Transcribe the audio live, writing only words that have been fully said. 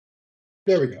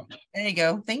There we go. There you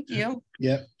go. Thank you.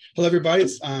 Yeah. Hello, everybody.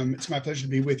 It's my pleasure to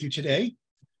be with you today.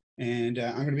 And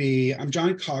I'm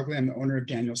John Cogley. I'm the owner of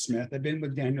Daniel Smith. I've been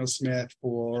with Daniel Smith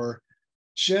for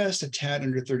just a tad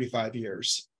under 35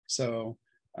 years. So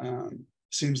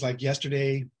seems like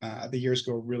yesterday. The years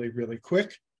go really, really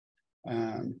quick.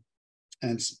 And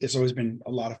it's always been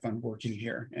a lot of fun working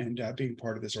here and being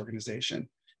part of this organization.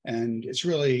 And it's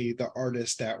really the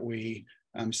artists that we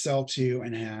sell to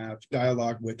and have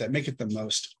dialogue with that make it the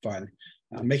most fun.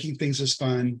 Making things is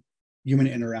fun. Human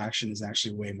interaction is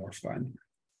actually way more fun.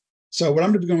 So what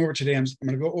I'm going to be going over today, I'm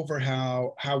going to go over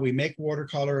how we make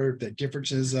watercolor, the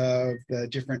differences of the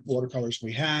different watercolors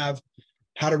we have,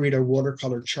 how to read a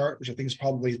watercolor chart, which I think is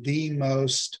probably the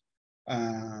most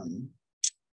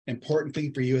important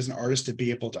thing for you as an artist to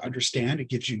be able to understand. It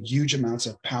gives you huge amounts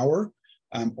of power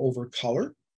over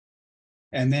color.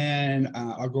 And then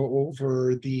I'll go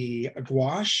over the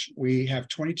gouache. We have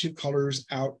 22 colors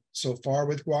out so far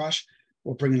with gouache.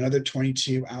 We'll bring another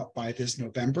 22 out by this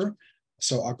November.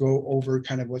 So I'll go over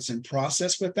kind of what's in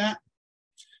process with that.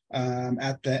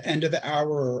 At the end of the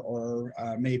hour or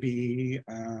maybe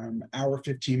hour,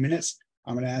 15 minutes,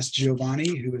 I'm going to ask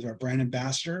Giovanni, who is our brand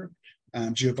ambassador.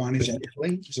 Giovanni's in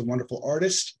Italy. He's a wonderful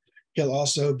artist. He'll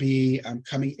also be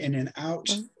coming in and out.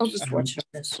 I'll just watch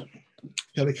this.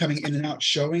 He'll be coming in and out,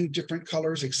 showing different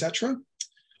colors, etc.,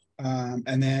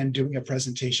 and then doing a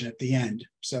presentation at the end.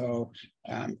 So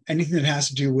anything that has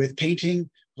to do with painting,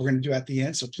 we're going to do at the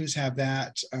end. So please have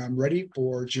that ready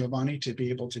for Giovanni to be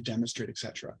able to demonstrate,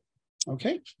 etc.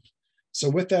 Okay.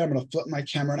 So with that, I'm going to flip my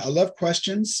camera. I love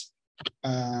questions.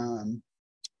 If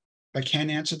I can't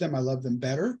answer them, I love them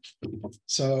better.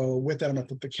 So with that, I'm going to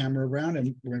flip the camera around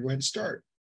and we're going to go ahead and start.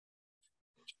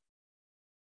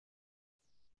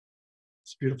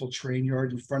 It's a beautiful train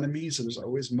yard in front of me. So there's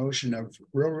always motion of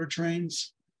railroad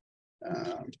trains.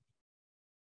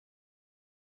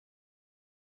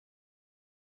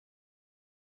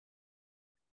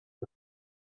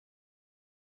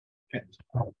 Okay.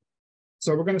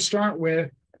 So we're going to start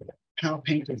with how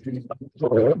paint is being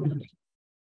done.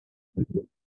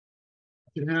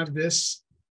 You have this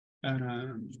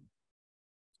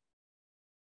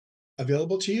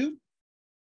available to you.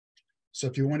 So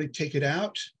if you want to take it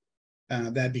out,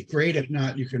 that'd be great. If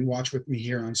not, you can watch with me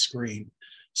here on screen.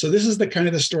 So this is the kind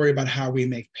of the story about how we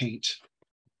make paint.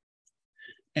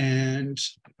 And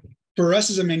for us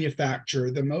as a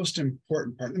manufacturer, the most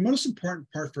important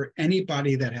part for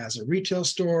anybody that has a retail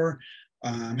store,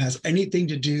 has anything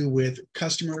to do with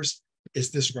customers,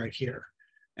 is this right here.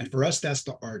 And for us, that's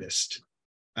the artist.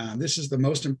 This is the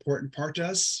most important part to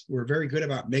us. We're very good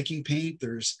about making paint.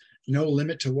 There's no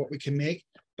limit to what we can make,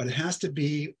 but it has to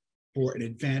be for an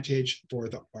advantage for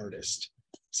the artist.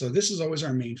 So this is always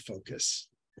our main focus.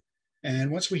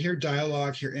 And once we hear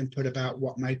dialogue, hear input about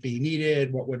what might be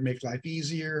needed, what would make life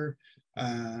easier,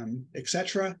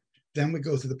 etc., then we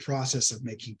go through the process of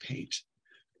making paint.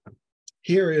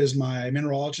 Here is my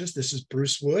mineralogist. This is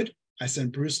Bruce Wood. I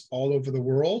send Bruce all over the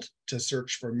world to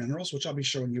search for minerals, which I'll be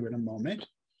showing you in a moment.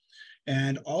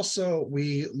 And also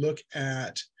we look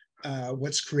at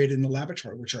what's created in the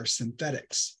laboratory, which are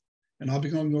synthetics. And I'll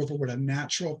be going over what a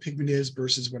natural pigment is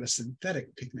versus what a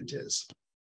synthetic pigment is.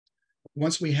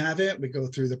 Once we have it, we go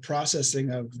through the processing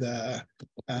of the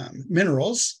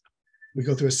minerals. We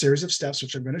go through a series of steps,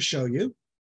 which I'm going to show you,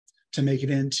 to make it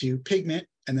into pigment.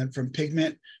 And then from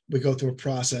pigment, we go through a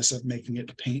process of making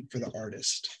it paint for the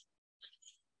artist.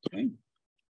 Okay.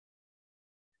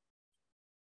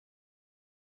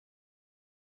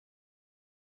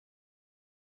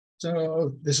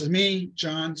 So this is me,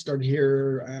 John, started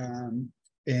here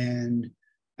in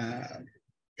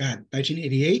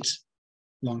 1988, a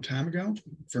long time ago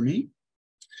for me.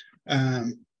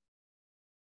 The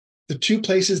two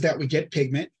places that we get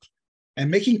pigment, and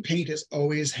making paint is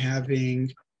always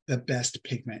having the best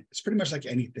pigment. It's pretty much like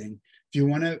anything. If you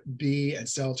want to be and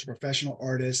sell to professional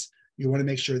artists, you want to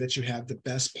make sure that you have the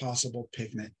best possible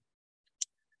pigment.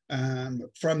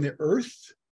 From the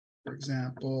earth, for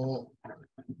example,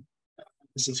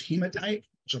 this is hematite,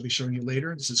 which I'll be showing you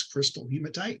later. This is crystal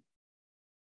hematite.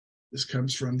 This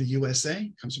comes from the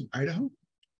USA, comes from Idaho. You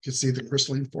can see the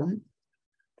crystalline form.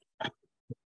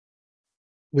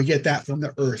 We get that from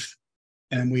the earth,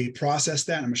 and we process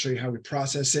that. I'm going to show you how we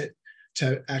process it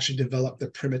to actually develop the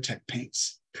Prima-tek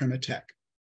paints, Prima-tek.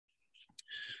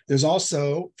 There's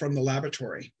also from the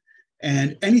laboratory,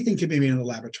 and anything can be made in the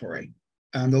laboratory.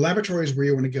 The laboratory is where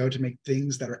you want to go to make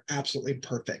things that are absolutely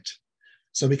perfect.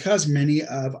 So because many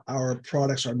of our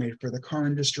products are made for the car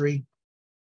industry,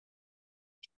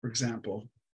 for example,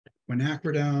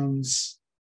 quinacridons,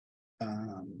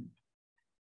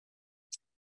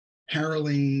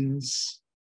 Parylene,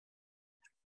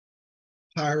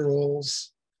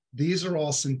 pyrroles. These are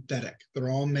all synthetic. They're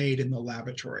all made in the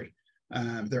laboratory.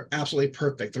 They're absolutely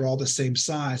perfect. They're all the same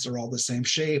size. They're all the same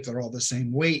shape. They're all the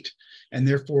same weight. And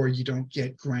therefore, you don't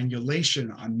get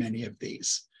granulation on many of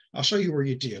these. I'll show you where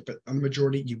you do, but on the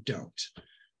majority, you don't.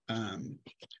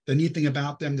 The neat thing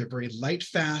about them, they're very light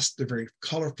fast. They're very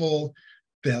colorful.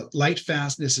 The light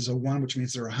fastness is a 1, which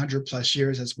means they're 100 plus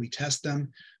years as we test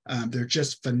them. They're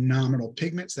just phenomenal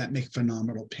pigments that make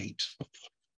phenomenal paint.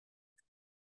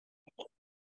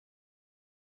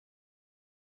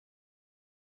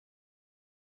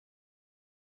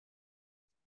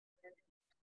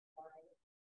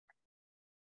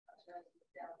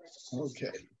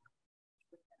 Okay.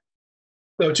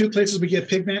 So 2 places we get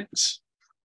pigments,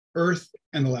 earth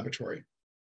and the laboratory.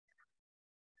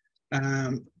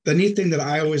 The neat thing that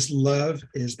I always love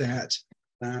is that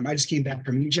I just came back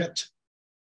from Egypt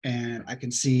and I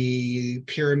can see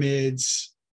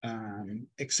pyramids,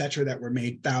 etc., that were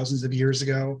made thousands of years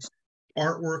ago,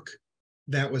 artwork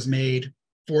that was made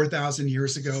 4,000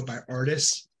 years ago by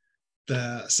artists.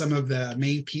 Some of the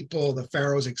main people, the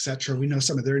pharaohs, etc., we know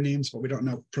some of their names, but we don't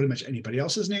know pretty much anybody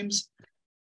else's names.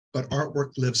 But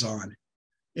artwork lives on.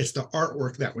 It's the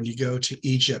artwork that when you go to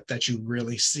Egypt that you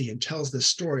really see and tells the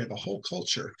story of a whole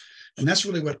culture. And that's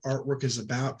really what artwork is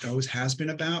about, always has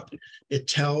been about. It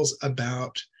tells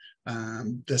about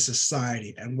the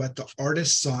society and what the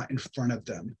artists saw in front of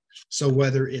them. So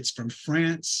whether it's from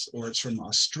France or it's from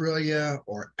Australia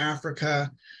or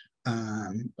Africa,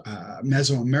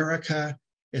 Mesoamerica,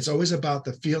 it's always about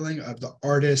the feeling of the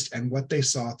artist and what they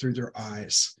saw through their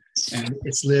eyes. And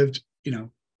it's lived,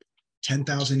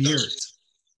 10,000 years,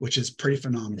 which is pretty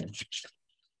phenomenal.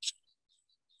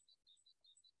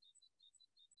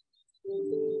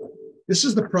 This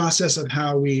is the process of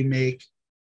how we make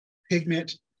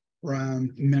pigment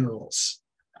from minerals.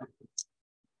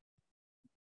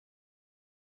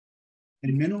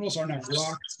 And minerals are not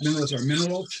rocks, minerals are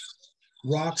minerals.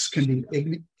 Rocks can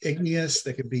be igneous,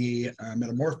 they could be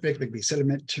metamorphic, they could be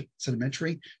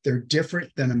sedimentary. They're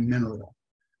different than a mineral.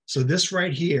 So this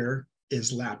right here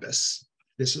is lapis.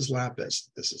 This is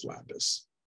lapis, this is lapis.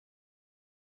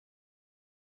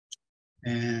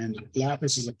 And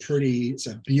lapis is it's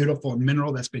a beautiful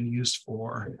mineral that's been used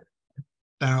for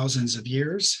thousands of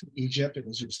years. Egypt, it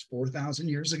was used 4,000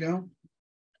 years ago.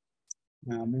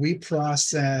 We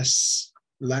process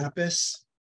lapis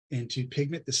into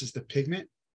pigment. This is the pigment.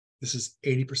 This is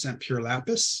 80% pure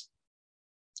lapis.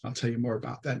 I'll tell you more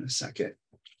about that in a second.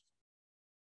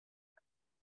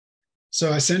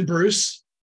 So I send Bruce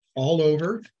all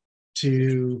over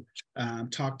to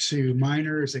talk to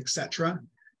miners, etc.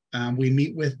 We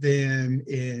meet with them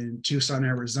in Tucson,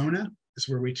 Arizona. Is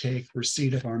where we take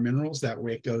receipt of our minerals. That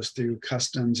way it goes through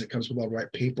customs. It comes with all the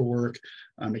right paperwork,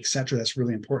 etc. That's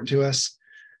really important to us.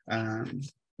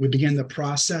 We begin the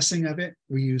processing of it.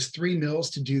 We use 3 mills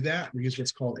to do that. We use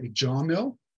what's called a jaw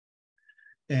mill.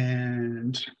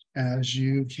 And as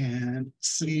you can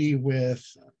see with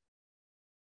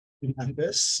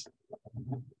this,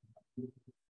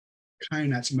 kind of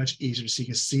not so much easier so you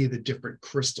can see the different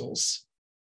crystals.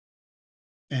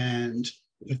 And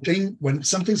the thing, when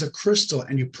something's a crystal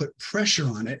and you put pressure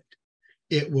on it,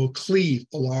 it will cleave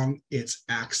along its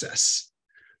axis.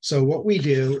 So what we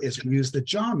do is we use the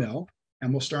jaw mill,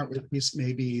 and we'll start with this,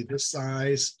 maybe this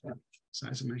size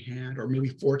of my hand, or maybe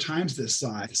 4 times this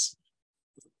size.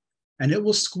 And it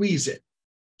will squeeze it,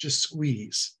 just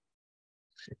squeeze.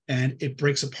 And it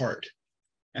breaks apart.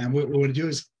 And what we want to do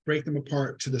is break them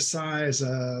apart to the size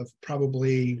of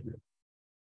probably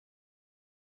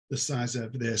the size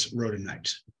of this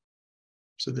rhodonite.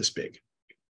 So this big.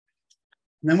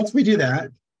 And then once we do that,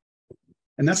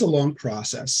 and that's a long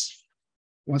process.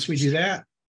 Once we do that,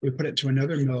 we put it to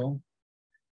another mill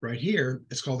right here.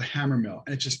 It's called a hammer mill.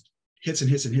 And it just hits and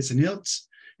hits and hits and hits.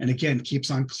 And again,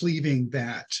 keeps on cleaving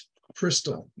that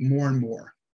crystal more and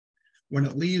more. When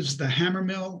it leaves the hammer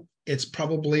mill, it's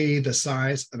probably the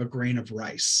size of a grain of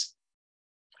rice.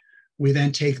 We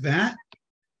then take that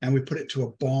and we put it to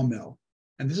a ball mill.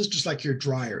 And this is just like your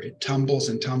dryer. It tumbles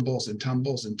and tumbles and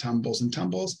tumbles and tumbles and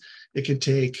tumbles. It could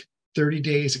take 30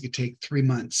 days. It could take 3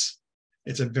 months.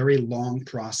 It's a very long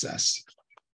process.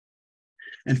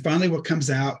 And finally, what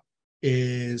comes out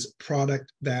is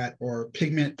product that, or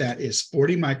pigment that is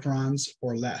 40 microns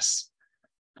or less.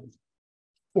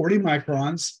 40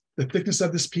 microns, the thickness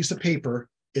of this piece of paper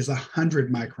is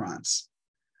 100 microns.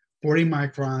 40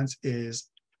 microns is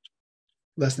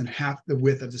less than half the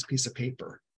width of this piece of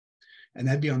paper. And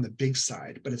that'd be on the big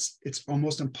side, but it's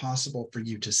almost impossible for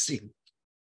you to see.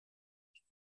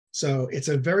 So it's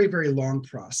a very, very long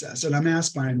process. And I'm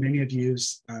asked by many of you,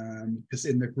 because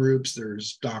in the groups,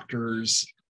 there's doctors,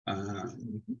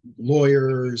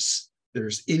 lawyers,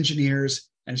 there's engineers,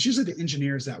 and it's usually the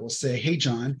engineers that will say, hey,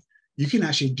 John, you can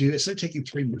actually do it. Instead of taking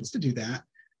 3 months to do that,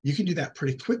 you can do that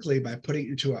pretty quickly by putting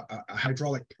it into a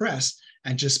hydraulic press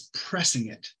and just pressing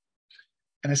it.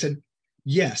 And I said,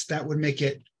 yes, that would make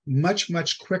it much,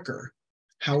 much quicker.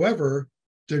 However,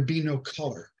 there'd be no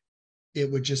color. It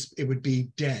would be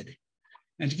dead.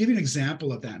 And to give you an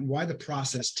example of that and why the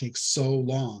process takes so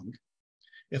long,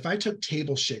 if I took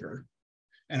table sugar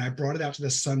and I brought it out to the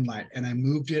sunlight and I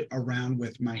moved it around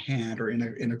with my hand or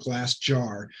in a glass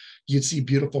jar, you'd see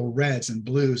beautiful reds and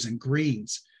blues and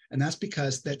greens. And that's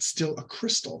because that's still a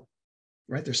crystal,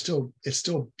 right? It's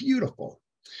still beautiful.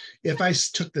 If I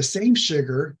took the same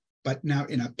sugar, but now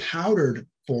in a powdered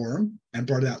form and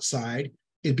brought it outside,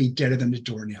 it'd be deader than the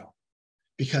doornail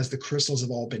because the crystals have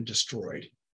all been destroyed.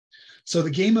 So the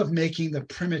game of making the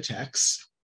Prima-teks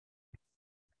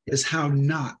is how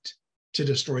not to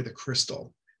destroy the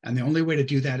crystal. And the only way to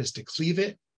do that is to cleave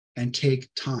it and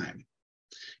take time.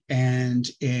 And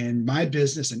in my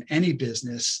business and any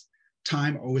business,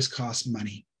 time always costs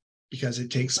money because it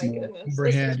takes more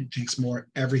overhead, it takes more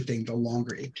everything the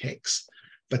longer it takes.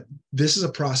 But this is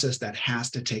a process that has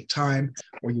to take time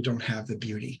or you don't have the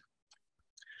beauty.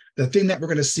 The thing that we're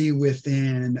going to see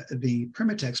within the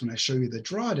Prima-teks when I show you the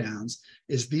drawdowns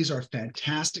is these are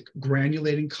fantastic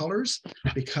granulating colors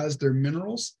because they're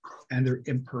minerals and they're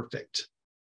imperfect.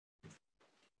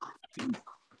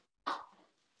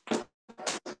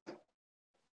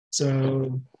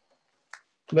 So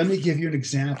let me give you an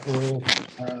example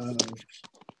of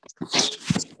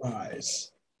size.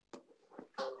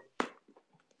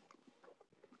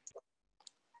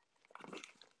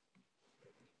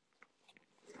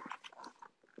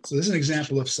 So this is an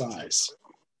example of size.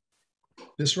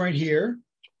 This right here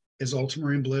is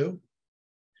ultramarine blue,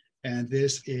 and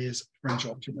this is French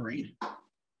ultramarine.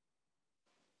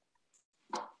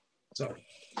 So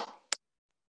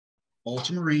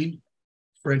ultramarine,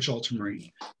 French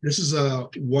ultramarine. This is a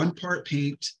 1 part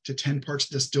paint to 10 parts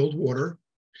distilled water,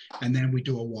 and then we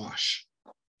do a wash.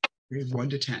 We have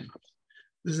 1 to 10.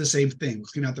 This is the same thing.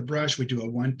 Clean out the brush, we do a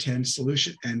 110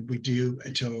 solution, and we do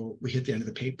until we hit the end of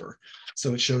the paper.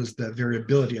 So it shows the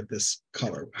variability of this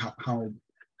color,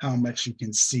 how much you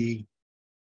can see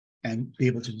and be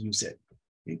able to use it.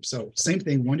 So same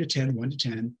thing, 1 to 10, 1 to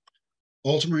 10,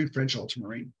 ultramarine, French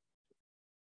ultramarine.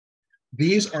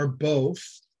 These are both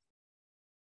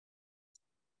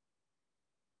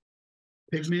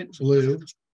pigment blue,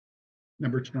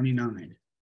 number 29.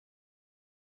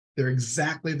 They're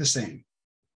exactly the same.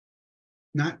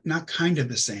 Not kind of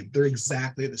the same, they're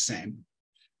exactly the same.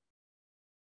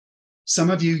 Some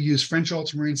of you use French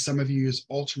ultramarine, some of you use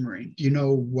ultramarine. Do you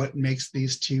know what makes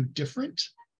these two different?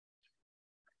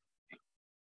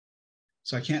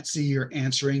 So I can't see you're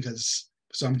answering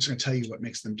so I'm just going to tell you what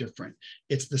makes them different.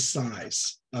 It's the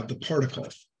size of the particle,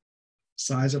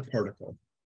 size of particle.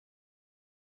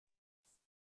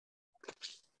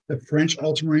 The French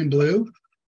ultramarine blue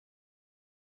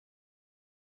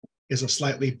is a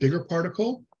slightly bigger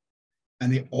particle,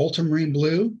 and the ultramarine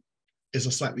blue is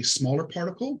a slightly smaller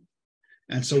particle.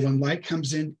 And so when light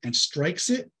comes in and strikes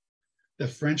it, the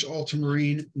French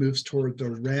ultramarine moves toward the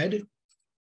red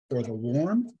or the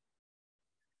warm.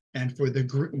 And for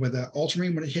the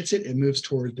ultramarine, when it hits it, it moves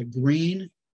toward the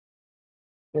green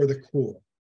or the cool.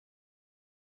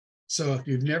 So if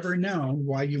you've never known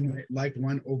why you might like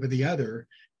one over the other,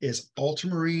 is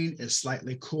ultramarine is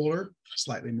slightly cooler,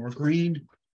 slightly more green.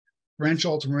 French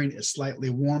ultramarine is slightly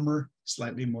warmer,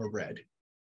 slightly more red.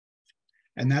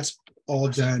 And that's all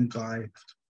done by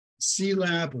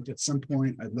C-Lab, which at some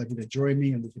point I'd love you to join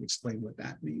me and we can explain what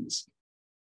that means.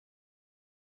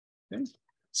 Okay.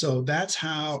 So that's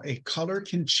how a color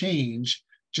can change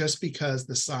just because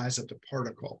the size of the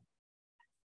particle.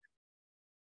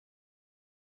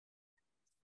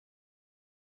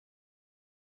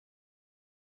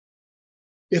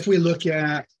 If we look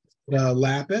at the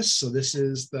lapis, so this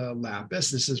is the lapis.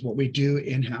 This is what we do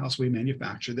in-house. We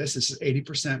manufacture this. This is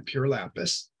 80% pure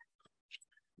lapis.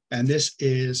 And this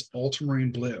is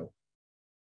ultramarine blue.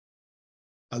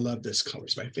 I love this color.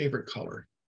 It's my favorite color,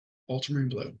 ultramarine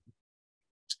blue.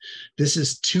 This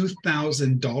is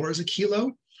 $2,000 a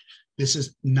kilo. This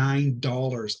is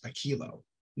 $9 a kilo.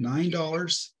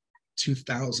 $9,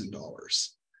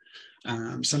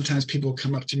 $2,000. Sometimes people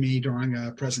come up to me during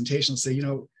a presentation and say, you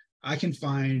know, I can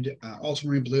find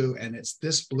ultramarine blue and it's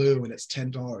this blue and it's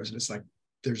 $10. And it's like,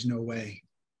 there's no way.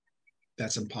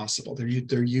 That's impossible. They're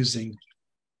using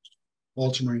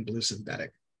ultramarine blue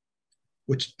synthetic.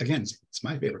 which again, it's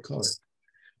my favorite color.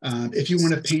 If you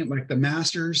want to paint like the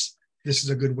masters, this is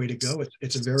a good way to go.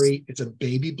 It's a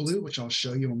baby blue, which I'll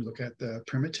show you when we look at the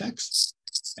Prima-teks.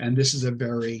 And this is a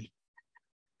very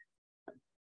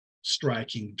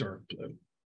striking dark blue.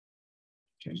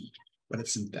 Okay, but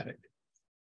it's synthetic.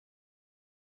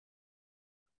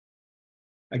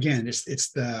 Again,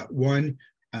 it's the one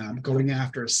going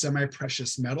after a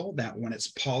semi-precious metal that when it's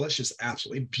polished is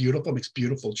absolutely beautiful, makes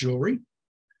beautiful jewelry.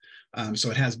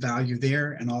 So it has value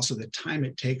there, and also the time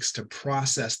it takes to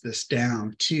process this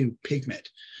down to pigment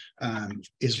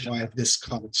is why this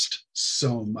costs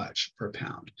so much per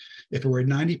pound. If it were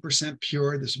 90%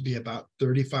 pure, this would be about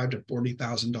 $35,000 to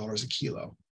 $40,000 a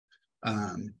kilo.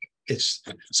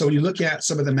 So when you look at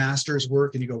some of the masters'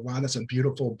 work and you go, wow, that's a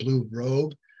beautiful blue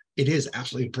robe, it is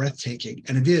absolutely breathtaking,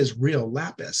 and it is real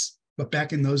lapis. But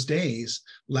back in those days,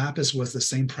 lapis was the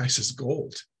same price as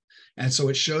gold. And so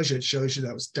it shows you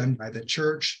that was done by the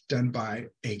church, done by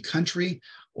a country,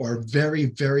 or very,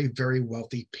 very, very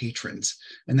wealthy patrons.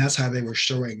 And that's how they were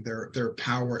showing their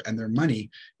power and their money,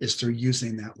 is through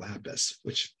using that lapis,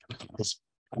 which is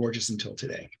gorgeous until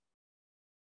today.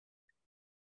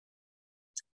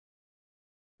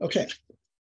 Okay.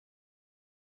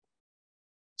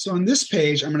 So on this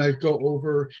page, I'm going to go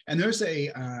over, and there's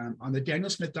on the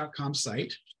danielsmith.com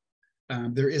site,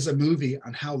 there is a movie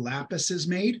on how lapis is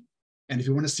made. And if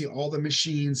you want to see all the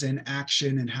machines in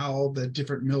action and how the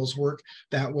different mills work,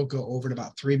 that will go over in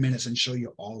about 3 minutes and show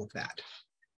you all of that.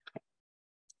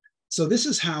 So this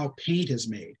is how paint is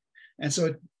made. And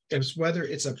so it's whether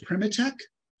it's a Prima-tek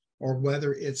or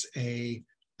whether it's a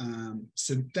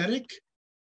synthetic,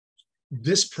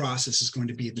 this process is going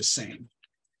to be the same.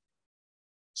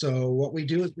 So what we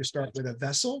do is we start with a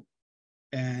vessel,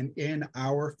 and in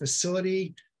our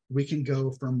facility, we can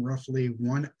go from roughly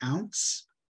 1 ounce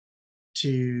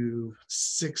to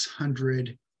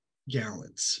 600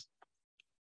 gallons.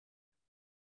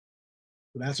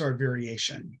 So that's our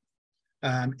variation.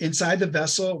 Inside the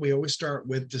vessel, we always start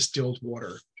with distilled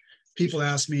water. People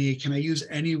ask me, can I use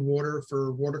any water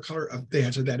for watercolor? The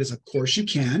answer to that is, of course you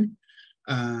can.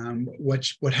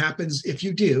 What happens if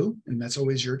you do, and that's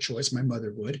always your choice, my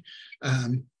mother would,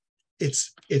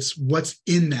 it's what's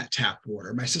in that tap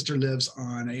water. My sister lives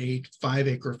on a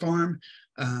 5-acre farm.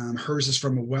 Hers is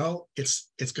from a well.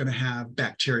 It's going to have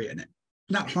bacteria in it.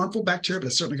 Not harmful bacteria, but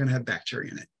it's certainly going to have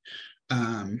bacteria in it.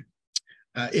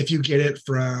 If you get it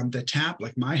from the tap,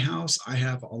 like my house, I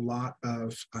have a lot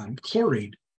of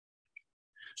chlorine.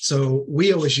 So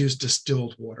we always use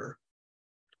distilled water.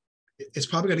 It's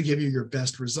probably going to give you your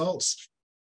best results.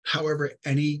 However,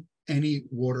 any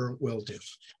water will do.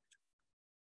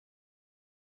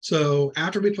 So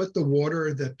after we put the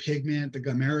water, the pigment, the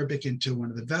gum arabic into one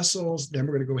of the vessels, then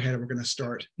we're going to go ahead and we're going to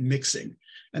start mixing.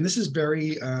 And this is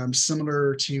very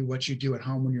similar to what you do at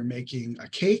home when you're making a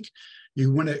cake.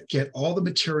 You want to get all the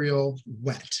material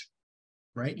wet,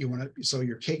 right? You want to, so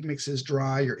your cake mix is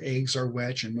dry, your eggs are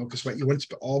wet, your milk is wet. You want it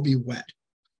to all be wet.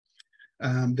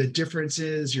 The difference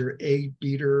is your egg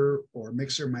beater or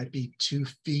mixer might be 2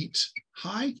 feet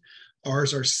high.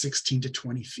 Ours are 16 to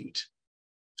 20 feet.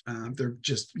 They're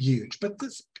just huge, but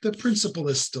the principle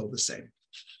is still the same.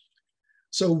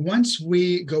 So once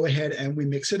we go ahead and we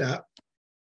mix it up,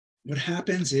 what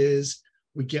happens is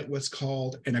we get what's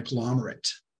called an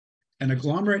agglomerate. An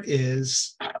agglomerate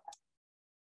is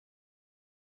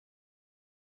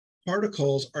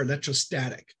particles are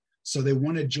electrostatic, so they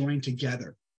want to join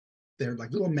together. They're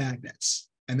like little magnets,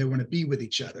 and they want to be with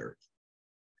each other.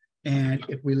 And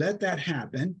if we let that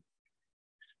happen,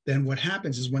 then what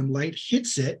happens is when light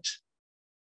hits it,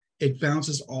 it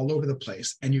bounces all over the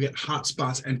place, and you get hot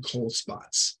spots and cold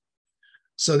spots.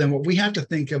 So then what we have to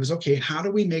think of is, okay, how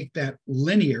do we make that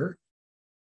linear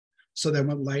so that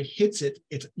when light hits it,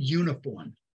 it's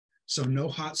uniform? So no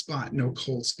hot spot, no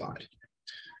cold spot.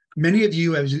 Many of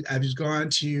you have gone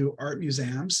to art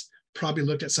museums, probably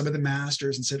looked at some of the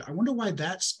masters and said, I wonder why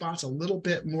that spot's a little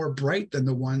bit more bright than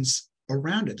the ones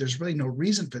around it. There's really no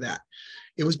reason for that.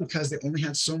 It was because they only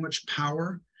had so much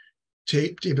power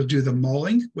to be able to do the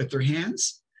mauling with their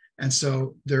hands. And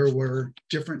so there were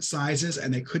different sizes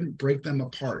and they couldn't break them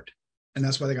apart. And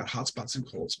that's why they got hot spots and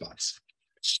cold spots.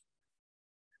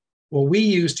 What we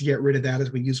use to get rid of that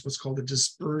is we use what's called a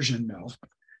dispersion mill.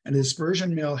 And the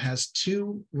dispersion mill has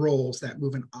 2 rolls that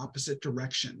move in opposite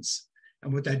directions.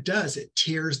 And what that does, it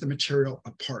tears the material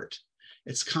apart.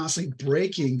 It's constantly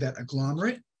breaking that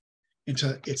agglomerate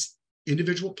into its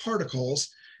individual particles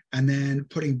and then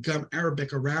putting gum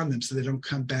arabic around them so they don't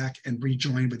come back and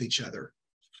rejoin with each other.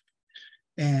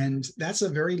 And that's a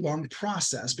very long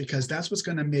process because that's what's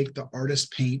going to make the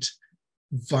artist paint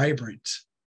vibrant.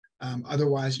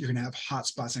 Otherwise, you're going to have hot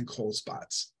spots and cold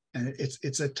spots. And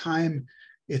it's a time,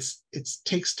 it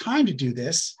takes time to do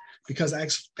this because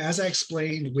as I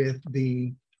explained with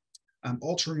the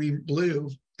ultramarine blue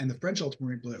and the French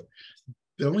ultramarine blue,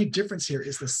 the only difference here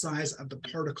is the size of the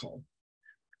particle.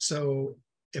 So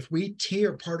if we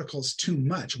tear particles too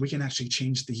much, we can actually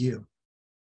change the hue.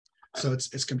 So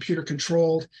it's computer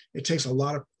controlled. It takes a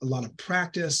lot of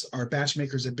practice. Our batch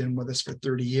makers have been with us for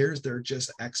 30 years. They're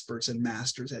just experts and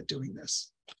masters at doing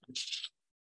this.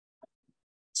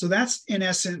 So that's in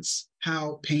essence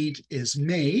how paint is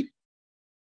made.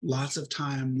 Lots of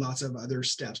time, lots of other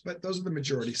steps, but those are the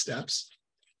majority steps.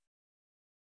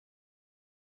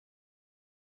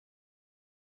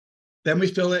 Then we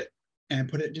fill it and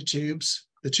put it into tubes.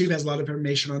 The tube has a lot of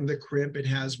information on the crimp. It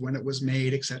has when it was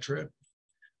made, etc.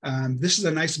 This is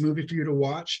a nice movie for you to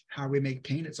watch, How We Make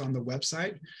Paint. It's on the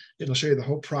website. It'll show you the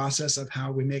whole process of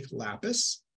how we make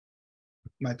lapis.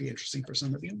 Might be interesting for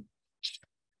some of you.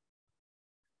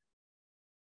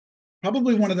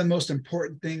 Probably one of the most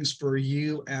important things for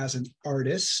you as an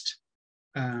artist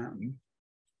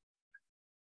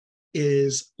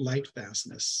is light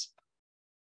fastness.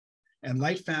 And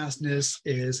light fastness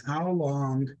is how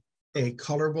long a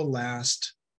color will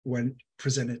last when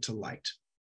presented to light.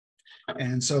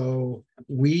 And so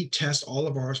we test all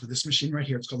of ours with this machine right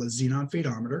here. It's called a xenon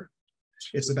phaedometer.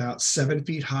 It's about 7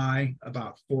 feet high,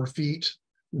 about 4 feet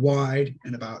wide,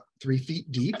 and about 3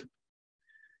 feet deep,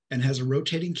 and has a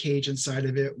rotating cage inside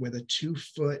of it with a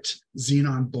 2-foot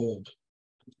xenon bulb.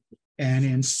 And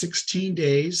in 16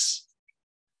 days,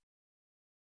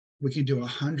 we can do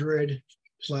 100+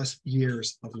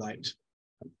 years of light.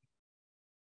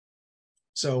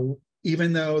 So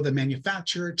even though the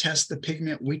manufacturer tests the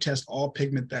pigment, we test all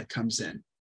pigment that comes in.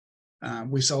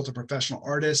 We sell to professional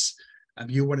artists.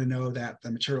 You want to know that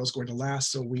the material is going to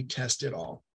last, so we test it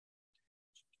all.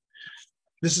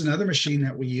 This is another machine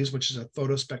that we use, which is a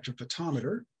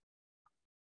photospectrophotometer.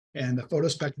 And the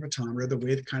photospectrophotometer, the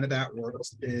way that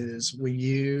works is we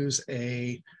use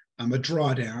a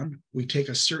drawdown. We take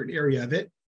a certain area of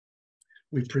it.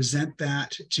 We present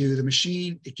that to the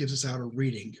machine. It gives us out a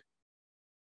reading.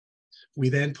 We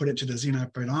then put it to the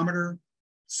xenon phaedometer,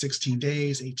 16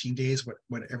 days, 18 days,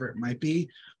 whatever it might be.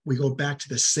 We go back to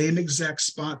the same exact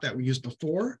spot that we used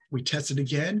before. We test it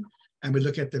again, and we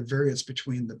look at the variance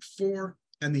between the before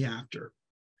and the after.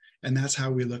 And that's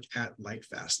how we look at light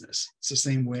fastness. It's the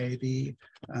same way the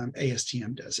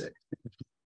ASTM does it.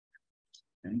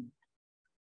 Okay.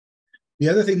 The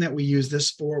other thing that we use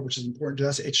this for, which is important to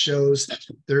us, it shows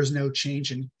there's no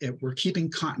change in it. We're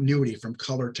keeping continuity from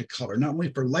color to color, not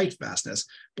only for light fastness,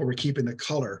 but we're keeping the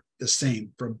color the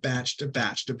same from batch to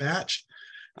batch to batch.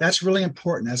 That's really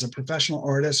important as a professional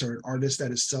artist or an artist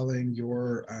that is selling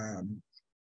your,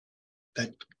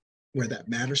 where that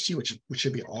matters to you, which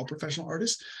should be all professional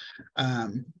artists.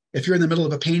 If you're in the middle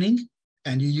of a painting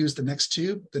and you use the next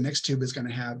tube is going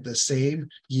to have the same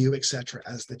hue, etc.,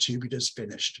 as the tube you just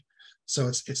finished. So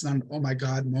it's not an oh my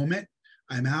God moment.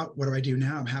 I'm out. What do I do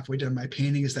now? I'm halfway done my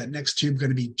painting. Is that next tube going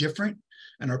to be different?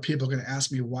 And are people going to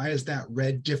ask me, why is that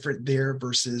red different there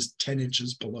versus 10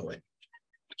 inches below it?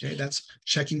 Okay, that's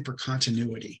checking for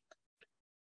continuity.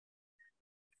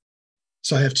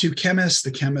 So I have 2 chemists.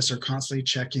 The chemists are constantly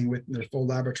checking with their full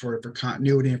laboratory for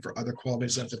continuity and for other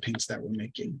qualities of the paints that we're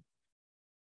making.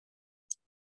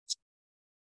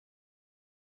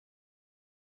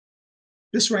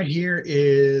 This right here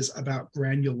is about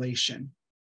granulation.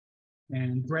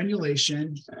 And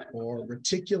granulation or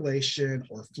reticulation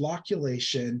or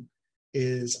flocculation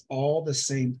is all the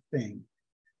same thing.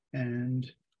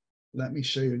 And let me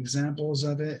show you examples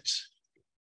of it.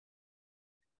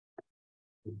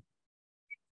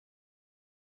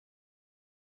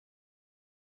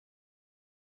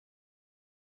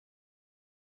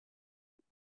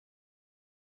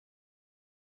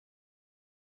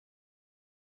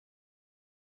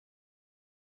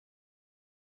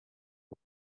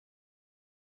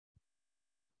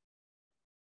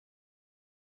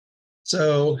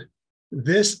 So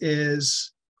this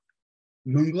is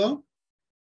Moonglow,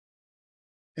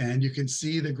 and you can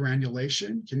see the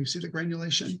granulation. Can you see the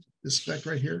granulation? This speck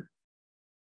right here?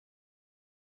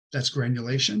 That's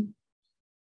granulation.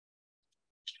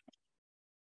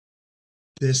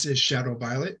 This is Shadow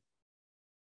Violet.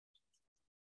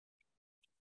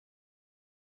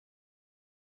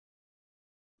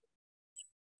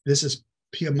 This is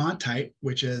Piemontite,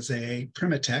 which is a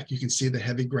Prima-tek. You can see the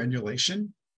heavy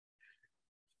granulation.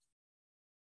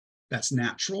 That's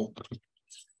natural.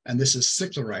 And this is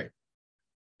Cyclorite.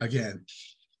 Again,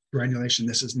 granulation,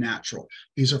 this is natural.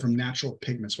 These are from natural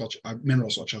pigments,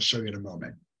 minerals, which I'll show you in a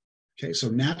moment. Okay, so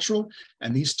natural,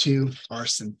 and these two are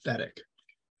synthetic.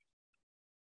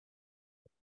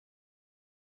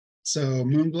 So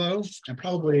Moonglow, and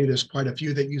probably there's quite a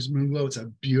few that use Moonglow. It's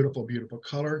a beautiful, beautiful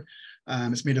color.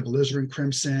 It's made of alizarin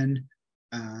crimson,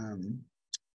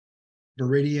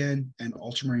 viridian, and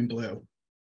ultramarine blue.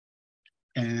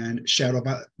 And Shadow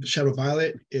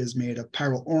Violet is made of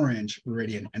pyrrole orange,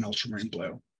 viridian, and ultramarine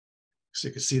blue. So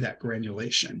you can see that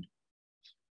granulation.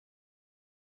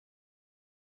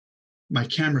 My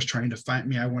camera's trying to find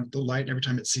me. I want the light. Every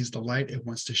time it sees the light, it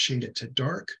wants to shade it to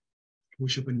dark. I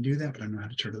wish it wouldn't do that, but I don't know how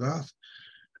to turn it off.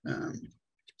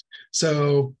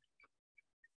 So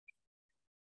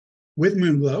with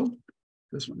Moonglow,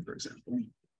 this one, for example,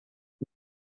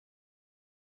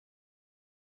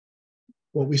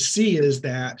 what we see is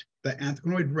that the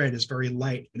anthraquinoid red is very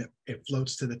light and it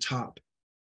floats to the top,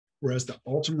 whereas the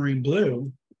ultramarine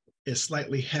blue is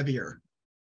slightly heavier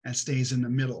and stays in the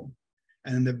middle.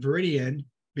 And then the viridian,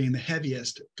 being the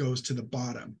heaviest, goes to the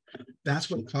bottom. That's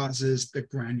what causes the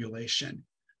granulation.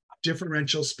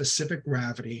 Differential specific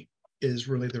gravity is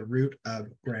really the root of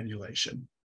granulation.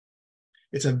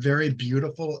 It's a very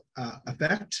beautiful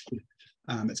effect.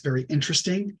 It's very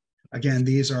interesting. Again,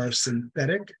 these are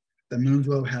synthetic. The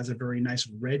Moonglow has a very nice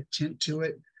red tint to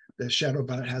it. The Shadow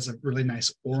Violet has a really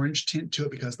nice orange tint to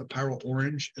it because the pyrrole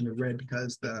orange, and the red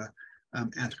because the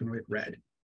anthraquinoid red.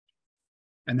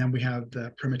 And then we have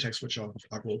the Prima-tek, which I'll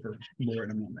go over more in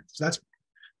a moment. So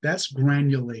that's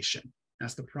granulation.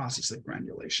 That's the process of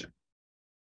granulation.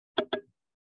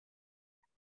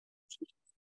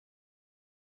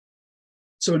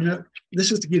 So now,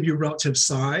 this is to give you relative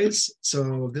size.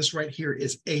 So this right here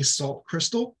is a salt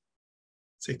crystal.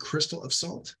 It's a crystal of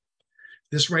salt.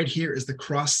 This right here is the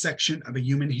cross section of a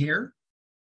human hair.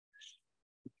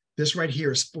 This right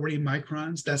here is 40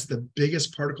 microns. That's the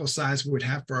biggest particle size we would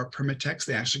have for our Prima-tek.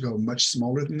 They actually go much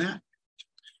smaller than that.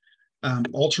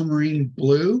 Ultramarine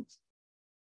blue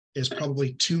is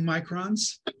probably 2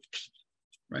 microns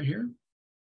right here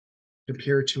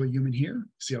compared to a human hair.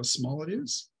 See how small it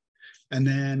is? And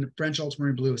then French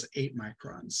ultramarine blue is 8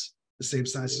 microns, the same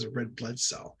size as a red blood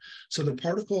cell. So the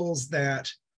particles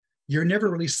that you're never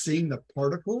really seeing the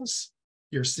particles,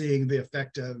 you're seeing the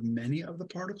effect of many of the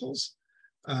particles.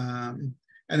 And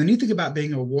the neat thing about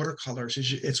being a watercolor is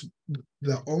it's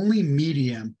the only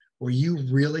medium where you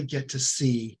really get to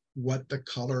see what the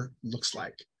color looks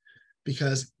like.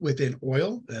 Because within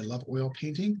oil, I love oil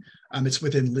painting, it's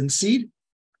within linseed.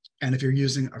 And if you're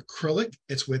using acrylic,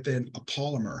 it's within a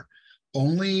polymer.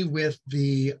 Only with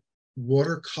the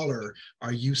watercolor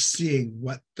are you seeing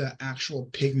what the actual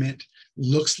pigment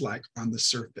looks like on the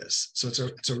surface. So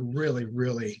it's a really,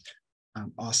 really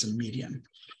awesome medium.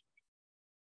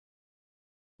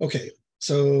 Okay,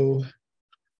 so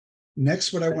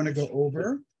next what I want to go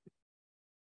over,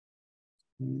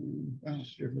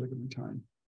 you're really good time.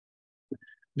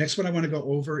 Next what I want to go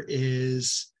over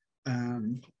is,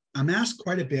 I'm asked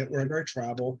quite a bit wherever I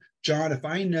travel, John, if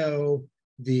I know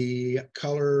the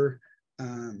color,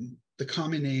 the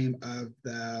common name of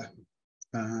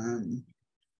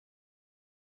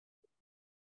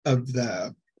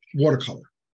the watercolor,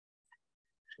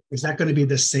 is that going to be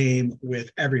the same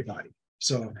with everybody?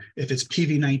 So if it's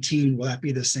PV19, will that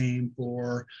be the same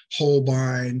for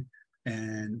Holbein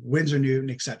and Winsor Newton,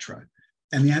 etc.?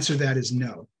 And the answer to that is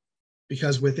no,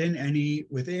 because within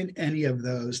any of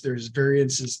those, there's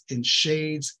variances in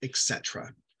shades,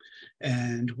 etc.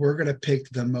 And we're going to pick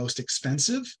the most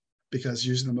expensive, because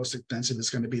usually the most expensive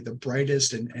is going to be the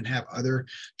brightest and have other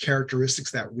characteristics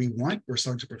that we want. We're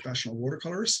selling to professional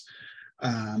watercolors.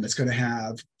 It's going to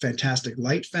have fantastic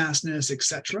light fastness,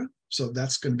 etc. So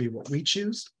that's going to be what we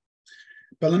choose.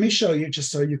 But let me show you just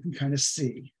so you can kind of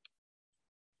see.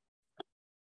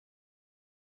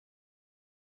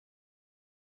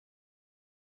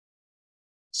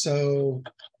 So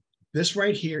this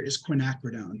right here is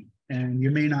quinacridone. And you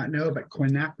may not know, but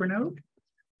quinacridone,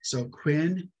 so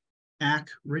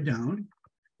quinacridone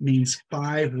means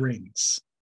 5 rings.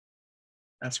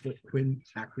 That's what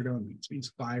quinacridone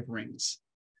means 5 rings.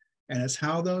 And it's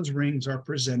how those rings are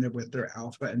presented with their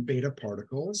alpha and beta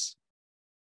particles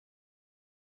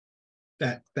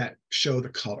that show the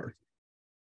color.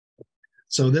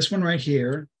 So this one right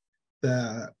here,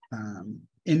 the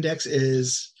index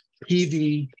is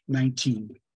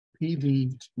PV19.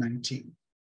 PV19.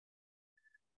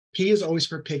 P is always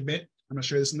for pigment. I'm going to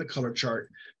show you this in the color chart.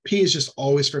 P is just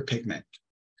always for pigment.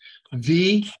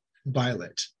 V,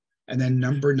 violet. And then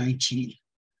number 19.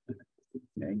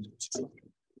 Okay.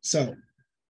 So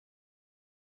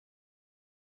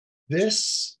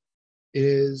this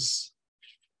is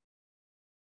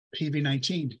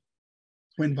PV19,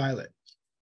 twin violet.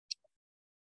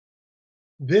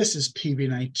 This is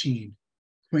PV19,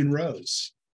 Quin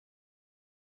Rose.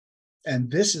 And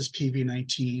this is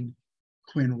PV19,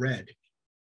 Quin Red.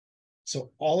 So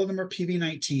all of them are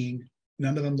PV19,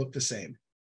 none of them look the same.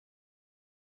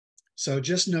 So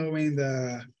just knowing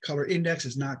the color index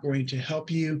is not going to help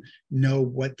you know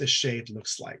what the shade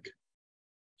looks like.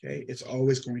 Okay, it's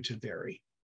always going to vary.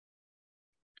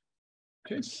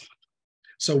 Okay,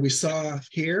 so we saw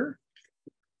here,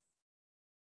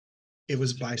 it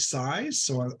was by size.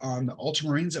 So on the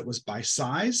ultramarines, it was by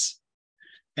size.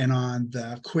 And on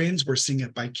the Quins, we're seeing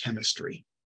it by chemistry.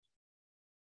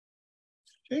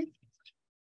 Okay.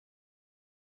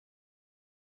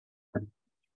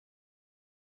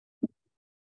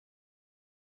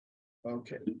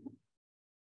 Okay.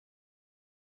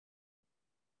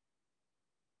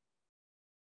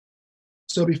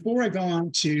 So before I go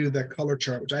on to the color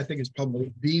chart, which I think is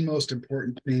probably the most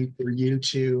important thing for you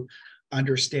to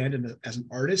understand as an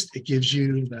artist, it gives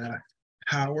you the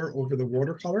power over the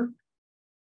watercolor,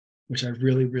 which I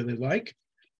really, really like.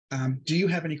 Do you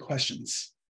have any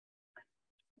questions?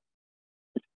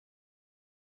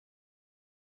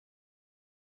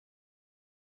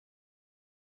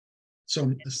 So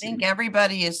I think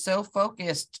everybody is so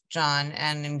focused, John,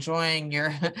 and enjoying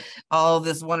your all of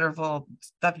this wonderful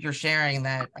stuff you're sharing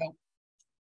that.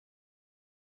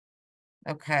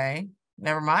 Okay,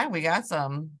 never mind. We got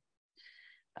some.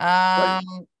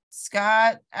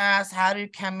 Scott asked, how do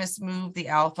chemists move the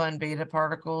alpha and beta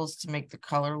particles to make the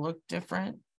color look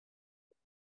different?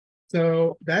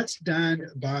 So that's done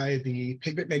by the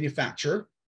pigment manufacturer.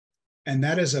 And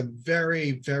that is a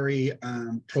very, very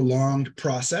prolonged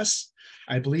process.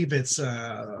 I believe it's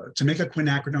to make a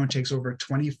quinacridone takes over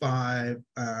 25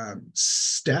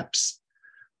 steps.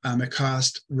 It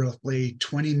cost roughly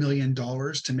 $20 million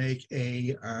to make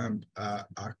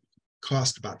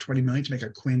cost about $20 million to make a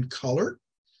quin color.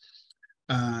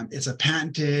 It's a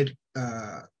patented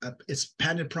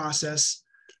process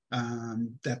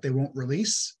that they won't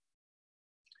release.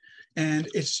 And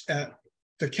it's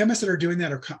the chemists that are doing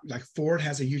that are like Ford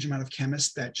has a huge amount of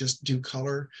chemists that just do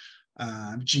color.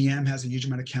 GM has a huge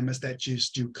amount of chemists that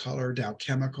just do color. Dow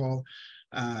Chemical,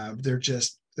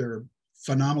 they're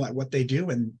phenomenal at what they do,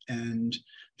 and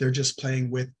they're just playing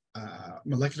with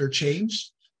molecular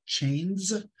chains,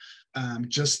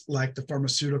 just like the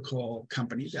pharmaceutical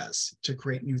company does to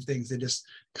create new things. They just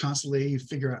constantly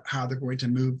figure out how they're going to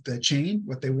move the chain,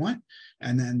 what they want,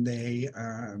 and then they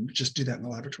just do that in the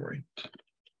laboratory.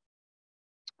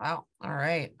 Wow. All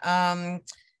right.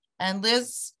 And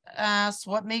Liz asks,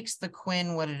 what makes the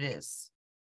Quin what it is?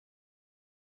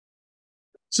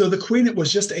 So the Quin, it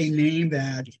was just a name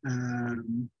that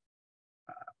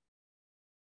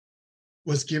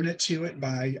was given to it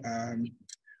by, I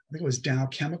think it was Dow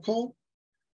Chemical,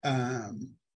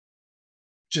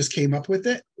 just came up with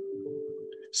it.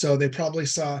 So they probably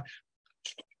saw,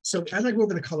 so as I go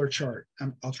over the color chart,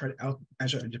 I'll try to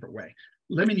measure it in a different way.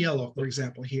 Lemon yellow, for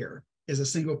example, here is a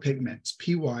single pigment. It's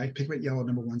PY, pigment yellow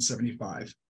number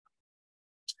 175.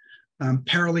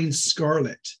 Paraline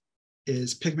scarlet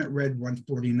is pigment red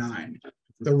 149.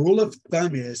 The rule of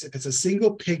thumb is if it's a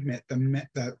single pigment,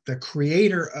 the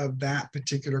creator of that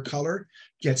particular color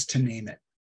gets to name it.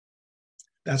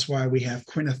 That's why we have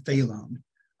quinethalone,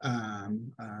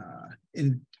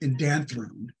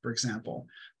 indanthrone, for example.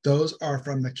 Those are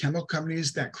from the chemical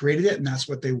companies that created it, and that's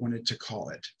what they wanted to call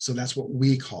it. So that's what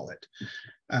we call it.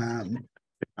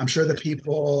 I'm sure the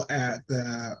people at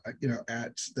the,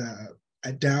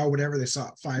 at Dow, whatever, they saw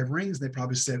 5 rings. They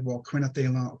probably said, well,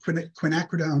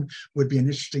 quinacridone would be an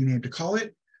interesting name to call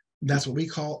it. That's what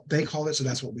they call it. So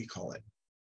that's what we call it.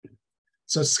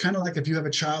 So it's kind of like if you have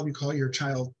a child, you call your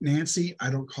child Nancy. I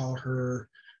don't call her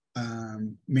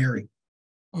Mary.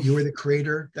 You were the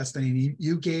creator. That's the name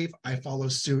you gave. I follow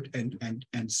suit and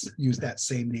use that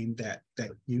same name that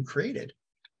you created.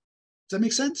 Does that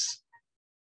make sense?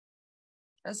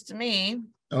 That's to me.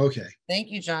 Okay.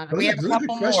 Thank you, John. Those we have a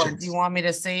couple more. Do you want me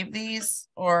to save these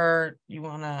or you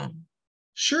want to?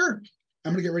 Sure.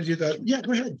 I'm going to get ready to do that. Yeah,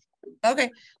 go ahead.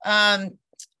 Okay.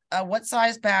 What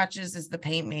size batches is the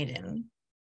paint made in?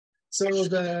 So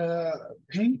the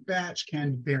paint batch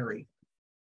can vary.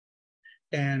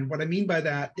 And what I mean by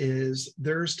that is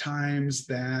there's times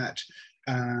that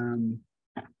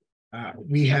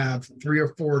we have 3 or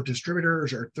 4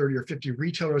 distributors or 30 or 50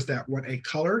 retailers that want a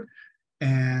color,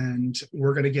 and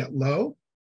we're going to get low.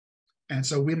 And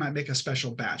so we might make a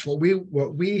special batch. What we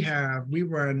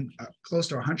run close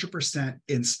to 100%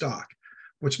 in stock,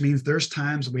 which means there's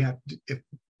times we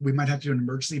might have to do an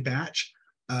emergency batch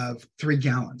of 3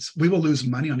 gallons. We will lose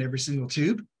money on every single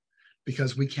tube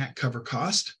because we can't cover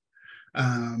cost.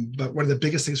 But one of the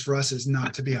biggest things for us is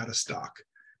not to be out of stock.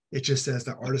 It just says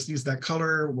the artist needs that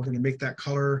color. We're going to make that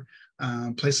color.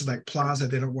 Places like Plaza,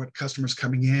 they don't want customers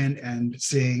coming in and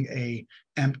seeing a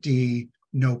empty,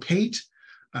 no paint.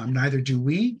 Neither do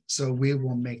we. So we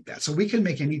will make that. So we can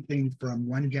make anything from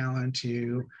 1 gallon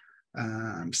to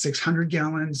 600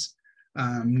 gallons.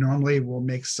 Normally we'll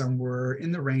make somewhere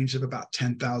in the range of about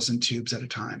 10,000 tubes at a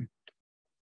time.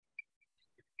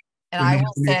 And I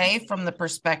will say, from the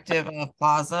perspective of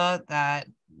Plaza, that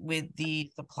with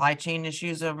the supply chain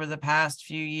issues over the past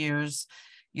few years,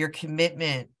 your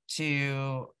commitment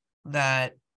to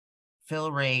that fill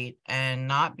rate and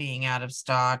not being out of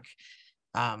stock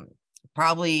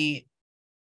probably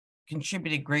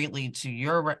contributed greatly to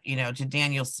your, to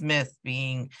Daniel Smith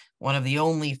being one of the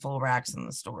only full racks in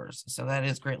the stores. So that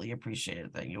is greatly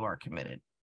appreciated that you are committed.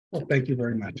 Well, thank you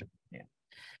very much. Yeah.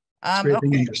 It's great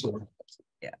being in Okay. your store.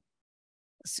 Yeah.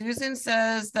 Susan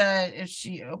says that if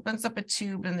she opens up a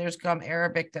tube and there's gum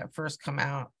arabic that first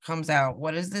comes out,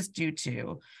 what does this do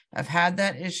to? I've had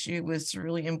that issue with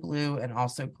cerulean blue and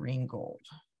also green gold.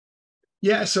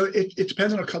 Yeah, so it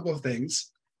depends on a couple of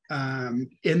things.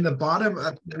 In the bottom,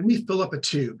 when we fill up a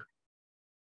tube,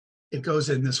 it goes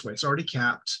in this way. It's already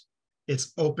capped.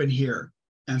 It's open here.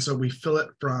 And so we fill it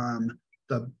from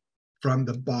the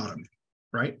bottom,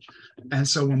 right? And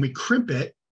so when we crimp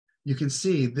it, you can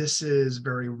see this is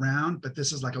very round, but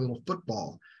this is like a little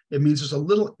football. It means there's a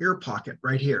little ear pocket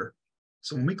right here.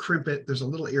 So when we crimp it, there's a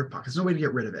little ear pocket. There's no way to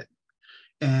get rid of it.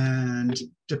 And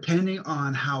depending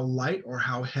on how light or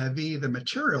how heavy the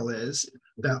material is,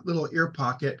 that little ear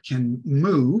pocket can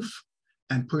move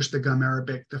and push the gum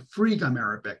arabic, the free gum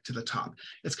arabic, to the top.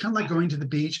 It's kind of like going to the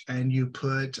beach and you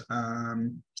put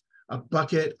a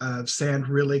bucket of sand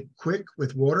really quick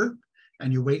with water,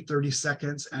 and you wait 30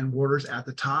 seconds and water's at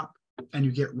the top, and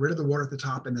you get rid of the water at the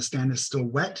top and the sand is still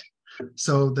wet.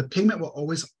 So the pigment will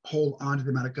always hold on to the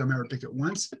amount of gum arabic at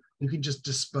once. You can just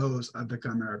dispose of the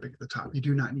gum arabic at the top. You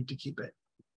do not need to keep it.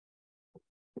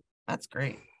 That's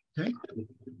great. Okay.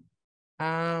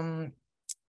 How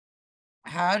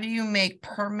do you make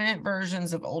permanent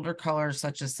versions of older colors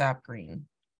such as sap green?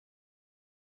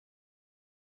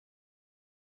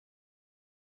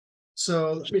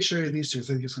 So let me show you these two. I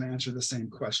think it's going to answer the same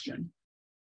question.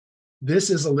 This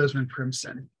is alizarin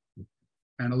crimson.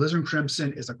 And alizarin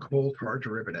crimson is a coal tar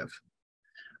derivative.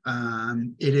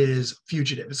 It is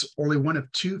fugitive. It's only one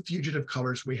of 2 fugitive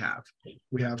colors we have.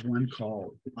 We have one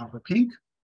called opera pink,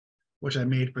 which I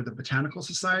made for the Botanical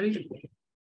Society.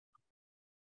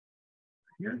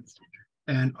 Here.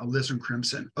 And alizarin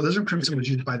crimson. Alizarin crimson was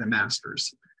used by the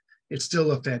masters. It's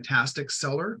still a fantastic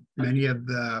seller. Many of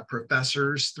the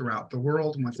professors throughout the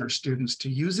world want their students to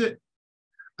use it.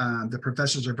 The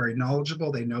professors are very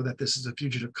knowledgeable. They know that this is a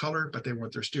fugitive color, but they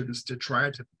want their students to try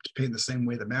it to paint the same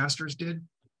way the masters did.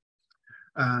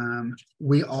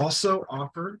 We also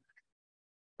offer,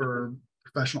 for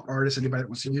professional artists, anybody that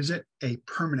wants to use it, a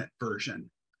permanent version.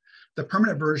 The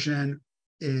permanent version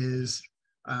is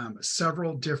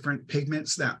several different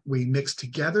pigments that we mix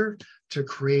together to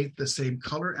create the same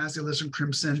color as the alizarin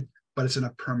crimson, but it's in a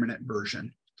permanent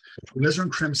version. Alizarin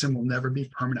crimson will never be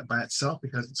permanent by itself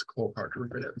because it's a coal tar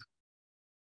derivative.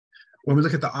 When we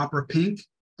look at the opera pink,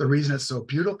 the reason it's so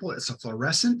beautiful, it's a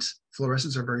fluorescent.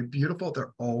 Fluorescents are very beautiful.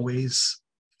 They're always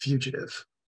fugitive.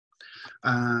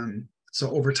 So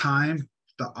over time,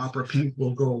 the opera pink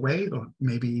will go away,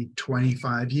 maybe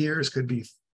 25 years, could be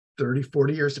 30,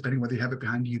 40 years, depending whether you have it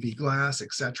behind UV glass,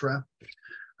 etc.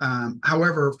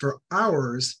 However, for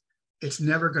ours, it's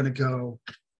never going to go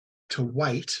to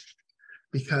white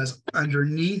because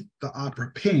underneath the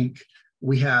opera pink,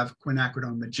 we have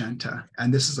quinacridone magenta,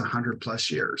 and this is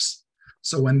 100+ years.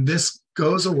 So when this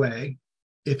goes away,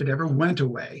 if it ever went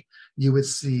away, you would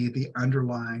see the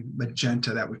underlying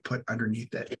magenta that we put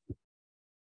underneath it.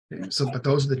 Okay, so, but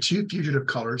those are the 2 fugitive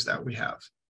colors that we have.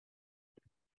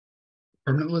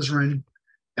 Permanent alizarin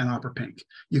and opera pink.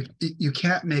 You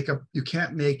can't make a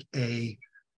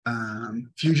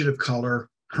fugitive color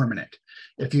permanent.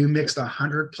 If you mixed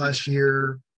 100+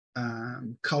 year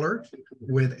color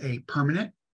with a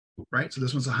permanent, right? So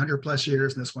this one's 100+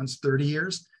 years and this one's 30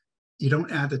 years. You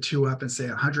don't add the 2 up and say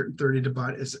 130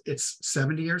 divided, it's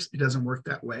 70 years. It doesn't work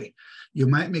that way. You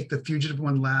might make the fugitive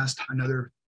one last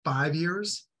another 5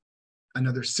 years,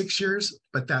 another 6 years,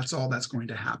 but that's all that's going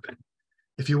to happen.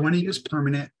 If you want to use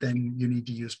permanent, then you need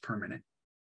to use permanent.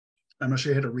 I'm going to show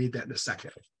you how to read that in a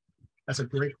second. That's a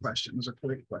great question. Those are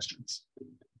great questions.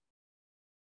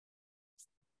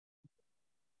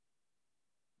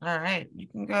 All right, you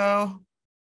can go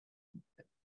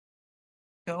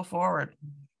forward.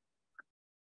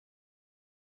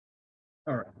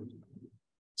 All right.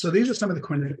 So these are some of the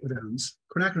quinacridones.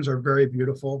 Quinacridones are very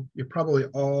beautiful. You probably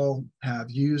all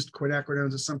have used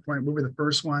quinacridones at some point. We were the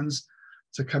first ones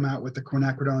to come out with the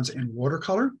quinacridones in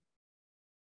watercolor.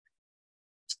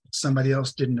 Somebody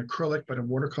else did in acrylic, but in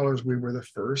watercolors, we were the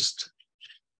first.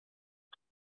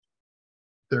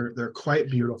 They're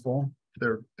quite beautiful.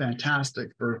 They're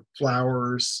fantastic for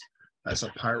flowers. That's a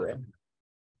pyro.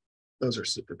 Those are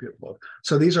super beautiful.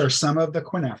 So these are some of the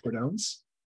quinacridones.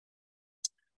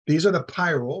 These are the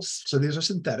pyrroles. So these are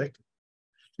synthetic.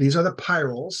 These are the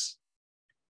pyrroles.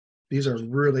 These are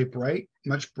really bright,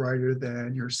 much brighter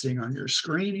than you're seeing on your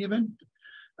screen even.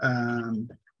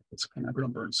 It's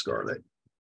quinacridone burnt scarlet.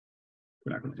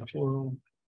 Quinacridone floral.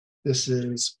 This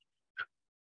is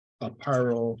a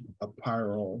pyrrole, a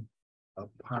pyrrole, a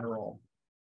pyrrole,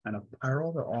 and a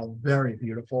pyrrole. They're all very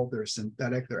beautiful. They're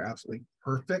synthetic. They're absolutely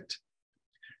perfect.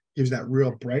 Gives that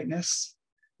real brightness.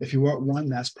 If you want one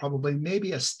that's probably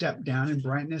maybe a step down in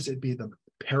brightness, it'd be the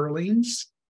perylines.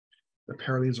 The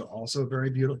perylines are also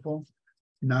very beautiful.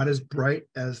 Not as bright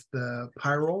as the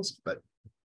pyrroles, but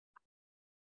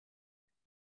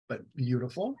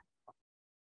beautiful.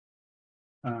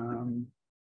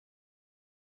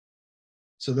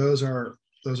 So those are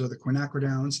the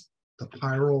quinacridones, the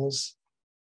pyrroles,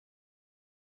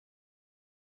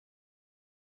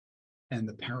 and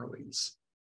the perylines.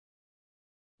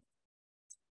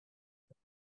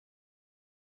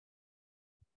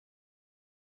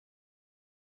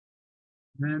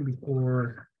 And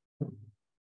before,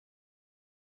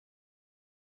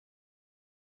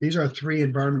 these are 3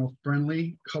 environmental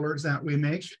friendly colors that we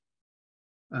make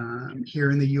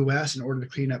here in the US in order to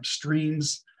clean up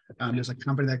streams. There's a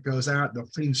company that goes out, they'll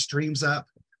clean streams up,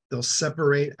 they'll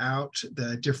separate out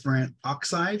the different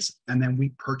oxides, and then we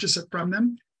purchase it from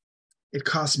them. It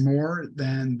costs more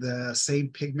than the same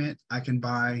pigment I can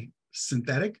buy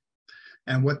synthetic.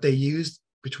 And what they use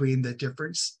between the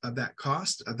difference of that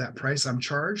cost, of that price I'm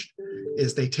charged,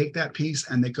 is they take that piece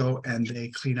and they go and they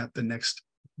clean up the next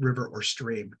river or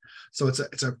stream. So it's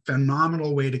a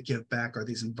phenomenal way to give back, are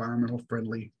these environmental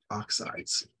friendly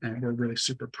oxides. And we're really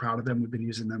super proud of them. We've been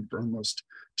using them for almost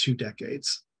 2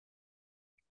 decades.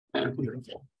 They're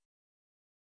beautiful.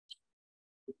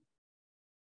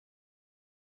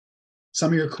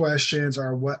 Some of your questions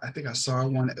are what, I think I saw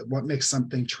one, what makes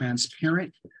something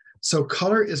transparent? So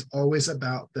color is always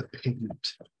about the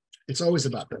pigment. It's always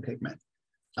about the pigment.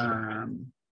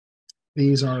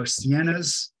 These are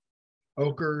siennas,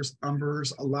 ochres,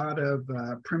 umbers. A lot of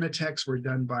Prima-teks were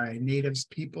done by natives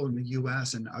people in the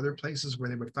US and other places where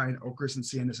they would find ochres and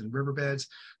siennas in riverbeds.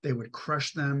 They would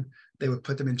crush them. They would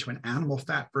put them into an animal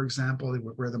fat, for example. They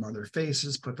would wear them on their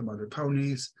faces, put them on their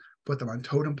ponies, put them on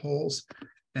totem poles.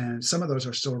 And some of those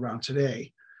are still around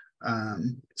today.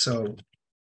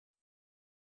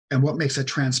 And what makes it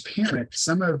transparent?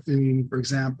 Some of the, for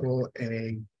example,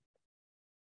 an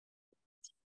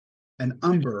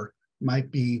umber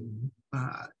might be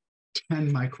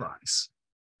 10 microns.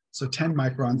 So 10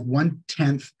 microns,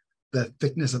 1/10 the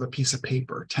thickness of a piece of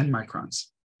paper, 10 microns.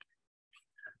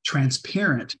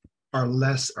 Transparent are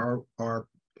less, are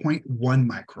 0.1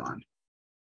 micron,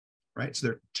 right? So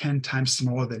they're 10 times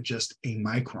smaller than just a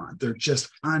micron. They're just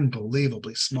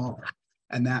unbelievably small.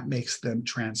 And that makes them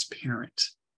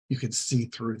transparent. You can see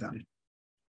through them.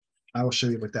 I will show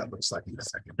you what that looks like in a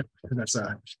second. And that's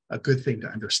a good thing to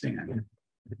understand.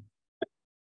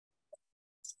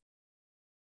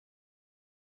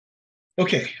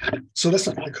 Okay, so let's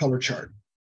look at the color chart.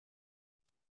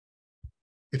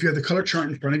 If you have the color chart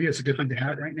in front of you, it's a good thing to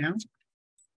have right now.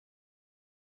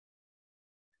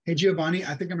 Hey, Giovanni,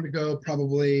 I think I'm going to go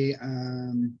probably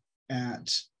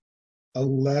at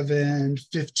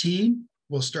 11:15.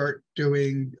 We'll start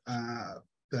doing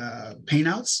the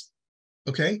paintouts.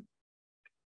 Okay.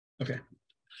 Okay.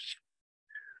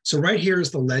 So right here is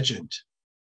the legend.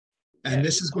 And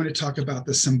this is going to talk about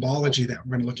the symbology that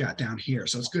we're going to look at down here.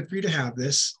 So it's good for you to have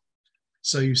this.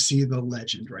 So you see the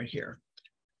legend right here.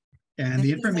 And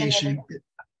the information.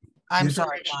 I'm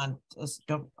sorry, John.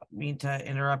 Don't mean to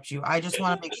interrupt you. I just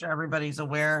want to make sure everybody's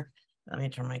aware. Let me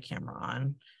turn my camera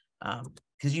on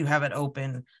because you have it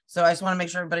open. So I just want to make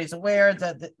sure everybody's aware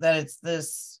that it's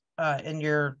this in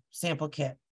your sample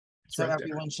kit. So right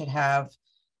everyone should have,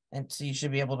 and so you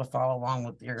should be able to follow along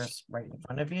with yours right in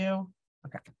front of you.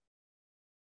 Okay.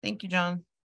 Thank you, John.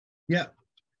 Yeah.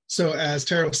 So as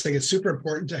Tara was saying, it's super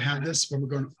important to have this when we're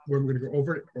going to go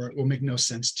over it, or it will make no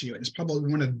sense to you. It's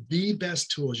probably one of the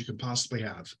best tools you could possibly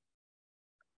have.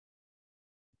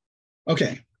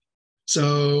 Okay.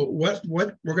 So what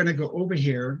we're going to go over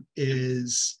here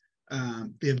is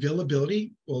the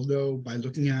availability. We'll know by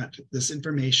looking at this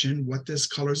information what this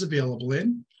color is available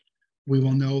in. We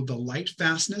will know the light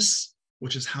fastness,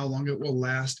 which is how long it will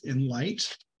last in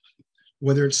light,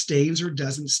 whether it stains or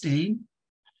doesn't stain,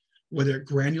 whether it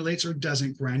granulates or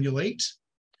doesn't granulate,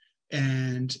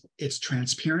 and its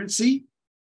transparency,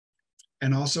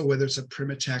 and also whether it's a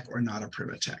Prima-tek or not a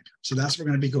Prima-tek. So that's what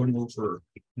we're going to be going over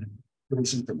for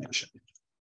this information.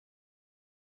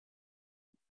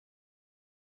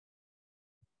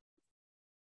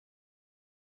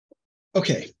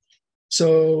 Okay,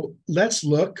 so let's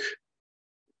look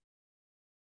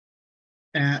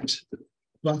at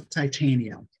buff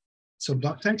titanium. So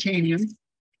buff titanium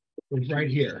is right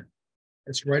here.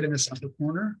 It's right in this upper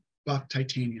corner, buff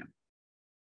titanium.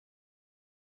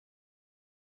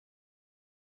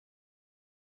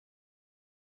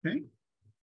 Okay.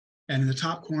 And in the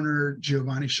top corner,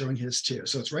 Giovanni's showing his too.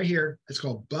 So it's right here. It's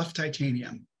called buff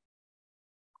titanium.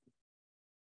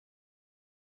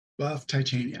 Buff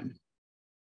titanium.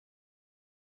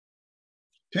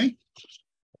 Okay.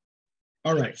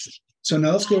 All right. So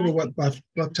now let's go over what buff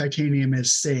titanium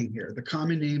is saying here. The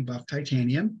common name, buff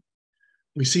titanium.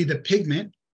 We see the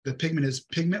pigment. The pigment is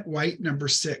pigment white number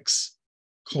 6,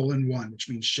 :1, which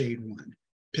means shade 1.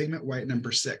 Pigment white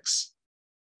number 6,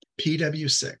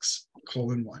 PW6,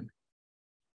 :1.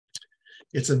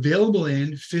 It's available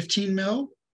in 15 mil,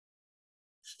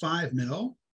 5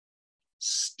 mil,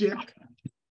 stick.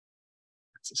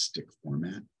 It's a stick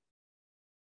format.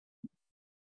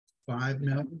 5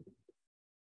 mil,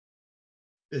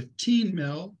 15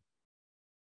 mil,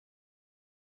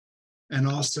 and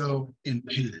also in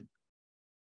pen.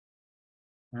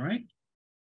 All right.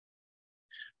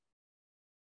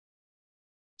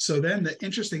 So then the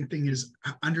interesting thing is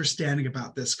understanding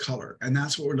about this color, and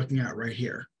that's what we're looking at right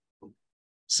here.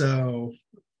 So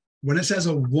when it says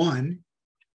a 1,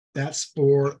 that's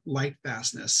for light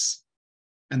fastness.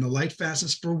 And the light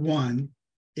fastness for 1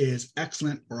 is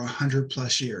excellent or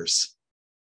 100+ years.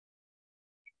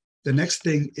 The next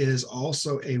thing is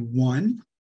also a 1,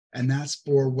 and that's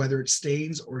for whether it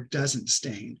stains or doesn't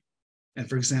stain. And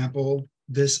for example,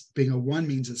 this being a 1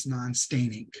 means it's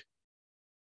non-staining.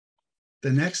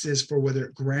 The next is for whether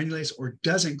it granulates or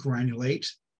doesn't granulate.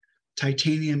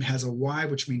 Titanium has a Y,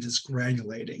 which means it's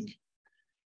granulating,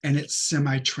 and it's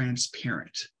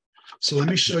semi-transparent. So let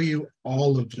me show you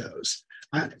all of those.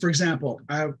 For example,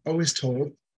 I've always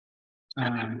told,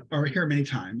 or hear many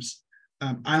times,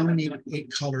 I only need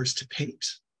 8 colors to paint.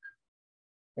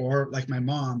 Or like my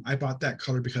mom, I bought that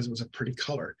color because it was a pretty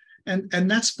color.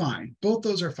 And that's fine. Both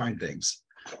those are fine things.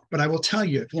 But I will tell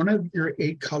you, if one of your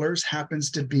 8 colors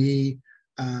happens to be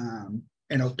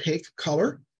an opaque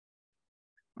color,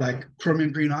 like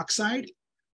chromium green oxide,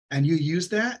 and you use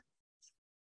that,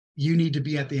 you need to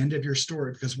be at the end of your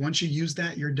story, because once you use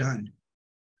that, you're done,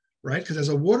 right? Because as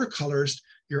a watercolorist,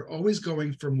 you're always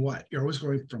going from what? You're always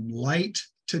going from light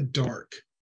to dark.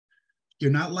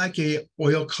 You're not like a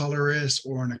oil colorist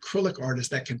or an acrylic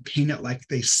artist that can paint it like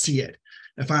they see it.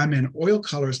 If I'm in oil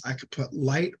colors, I could put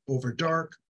light over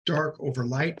dark, dark over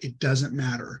light. It doesn't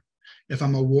matter. If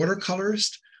I'm a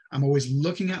watercolorist, I'm always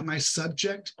looking at my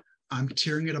subject, I'm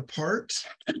tearing it apart,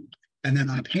 and then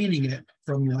I'm painting it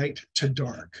from light to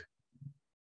dark.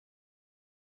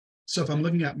 So if I'm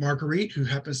looking at Marguerite, who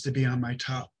happens to be on my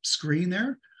top screen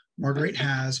there, Marguerite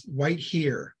has white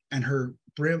here, and her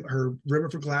rim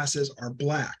of her glasses are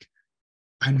black.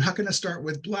 I'm not going to start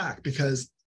with black because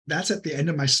that's at the end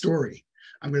of my story.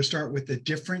 I'm going to start with the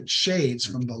different shades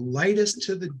from the lightest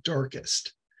to the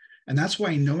darkest. And that's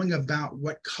why knowing about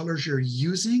what colors you're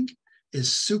using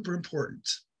is super important.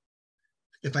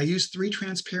 If I use 3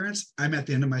 transparents, I'm at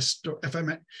the end of my story. If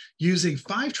I'm using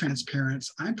 5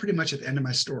 transparents, I'm pretty much at the end of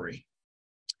my story.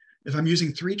 If I'm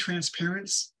using 3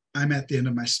 transparents, I'm at the end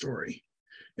of my story.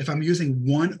 If I'm using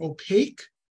 1 opaque,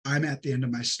 I'm at the end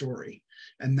of my story.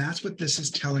 And that's what this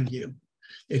is telling you.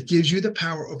 It gives you the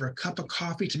power over a cup of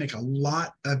coffee to make a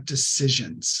lot of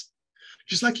decisions.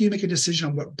 Just like you make a decision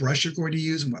on what brush you're going to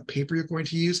use and what paper you're going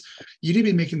to use, you need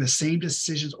to be making the same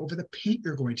decisions over the paint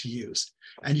you're going to use.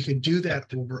 And you can do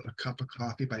that over a cup of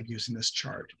coffee by using this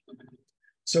chart.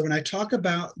 So when I talk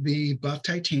about the buff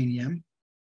titanium,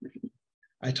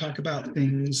 I talk about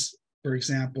things, for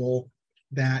example,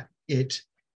 that it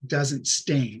doesn't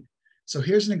stain. So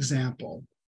here's an example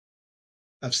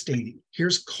of staining.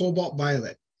 Here's cobalt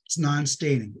violet. It's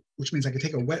non-staining, which means I can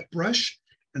take a wet brush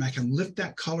and I can lift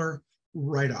that color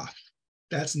right off.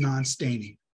 That's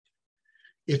non-staining.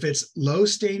 If it's low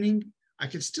staining, I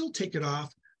can still take it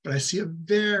off, but I see a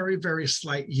very, very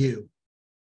slight hue.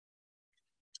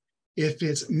 If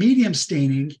it's medium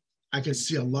staining, I can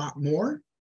see a lot more.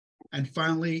 And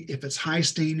finally, if it's high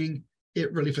staining,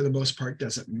 it really, for the most part,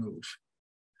 doesn't move.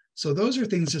 So those are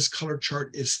things this color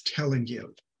chart is telling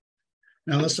you.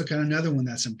 Now let's look at another one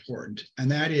that's important, and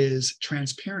that is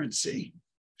transparency.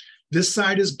 This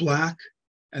side is black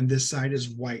and this side is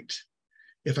white.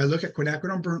 If I look at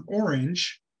quinacridone burnt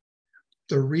orange,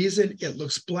 the reason it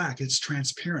looks black, it's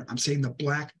transparent. I'm saying the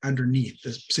black underneath,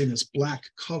 saying this black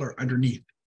color underneath,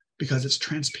 because it's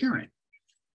transparent.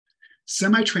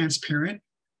 Semi-transparent,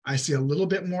 I see a little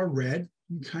bit more red.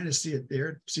 You can kind of see it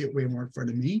there, see it way more in front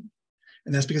of me.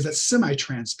 And that's because that's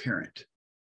semi-transparent.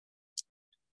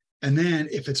 And then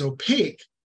if it's opaque,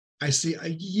 I see a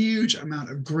huge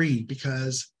amount of green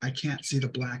because I can't see the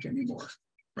black anymore,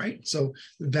 right? So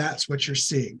that's what you're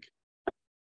seeing.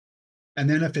 And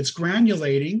then if it's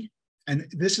granulating, and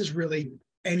this is really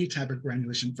any type of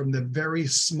granulation, from the very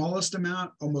smallest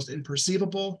amount, almost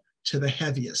imperceivable, to the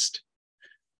heaviest,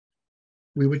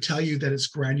 we would tell you that it's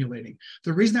granulating.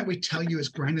 The reason that we tell you it's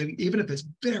granulating, even if it's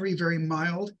very, very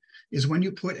mild, is when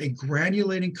you put a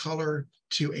granulating color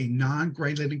to a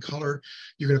non-granulating color,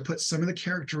 you're going to put some of the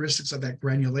characteristics of that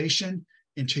granulation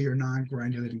into your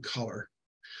non-granulating color.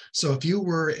 So if you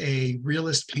were a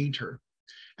realist painter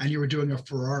and you were doing a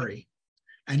Ferrari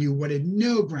and you wanted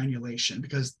no granulation,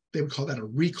 because they would call that a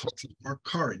recall in our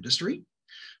car industry,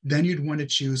 then you'd want to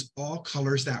choose all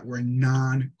colors that were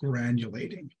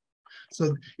non-granulating.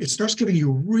 So it starts giving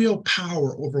you real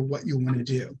power over what you want to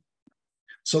do.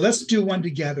 So let's do one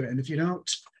together. And if you don't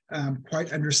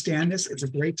quite understand this, it's a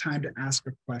great time to ask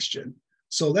a question.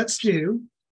 So let's do,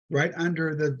 right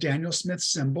under the Daniel Smith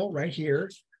symbol right here,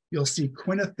 you'll see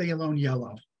quinethalone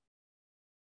yellow.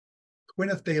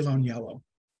 Quinethalone yellow.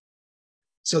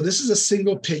 So this is a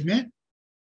single pigment.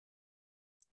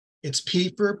 It's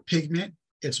P for pigment.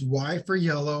 It's Y for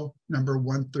yellow, number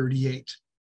 138.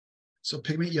 So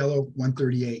pigment yellow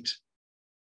 138.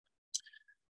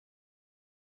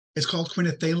 It's called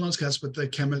quinethalones because that's what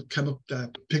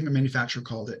the pigment manufacturer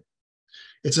called it.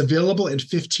 It's available in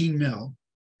 15 mil.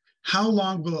 How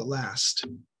long will it last?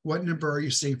 What number are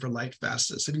you seeing for light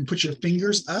fastness? If you can put your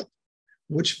fingers up,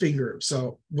 which finger?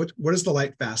 So what is the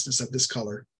light fastness of this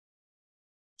color?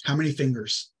 How many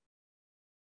fingers?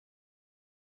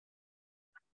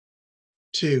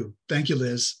 2. Thank you,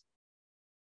 Liz.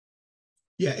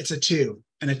 Yeah, it's a 2.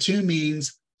 And a 2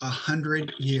 means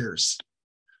 100 years.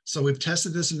 So we've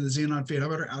tested this in the xenon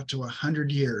phaedometer out to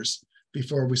 100 years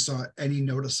before we saw any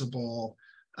noticeable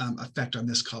effect on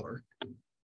this color.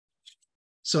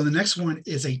 So the next one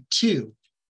is a 2.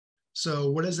 So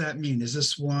what does that mean? Is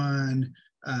this one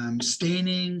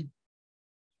staining,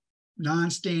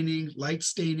 non-staining, light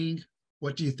staining?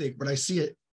 What do you think? Would I see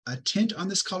a tint on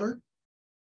this color?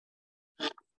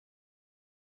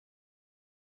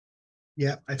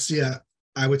 Yeah,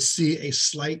 I would see a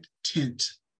slight tint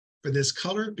for this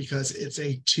color because it's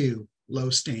a 2, low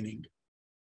staining.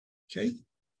 Okay.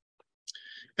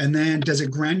 And then does it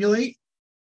granulate?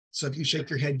 So if you shake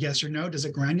your head yes or no, does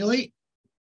it granulate?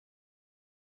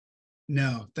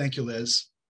 No, thank you, Liz.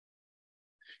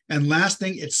 And last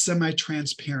thing, it's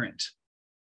semi-transparent.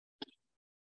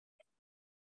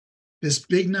 This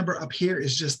big number up here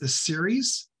is just the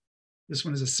series. This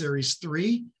one is a series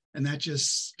 3, and that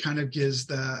just kind of gives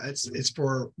it's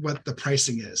for what the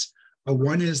pricing is. A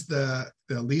 1 is the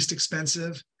least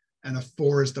expensive, and a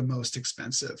 4 is the most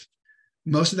expensive.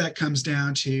 Most of that comes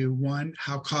down to 1,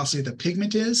 how costly the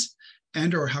pigment is,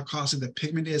 or how costly the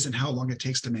pigment is and how long it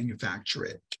takes to manufacture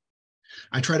it.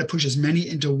 I try to push as many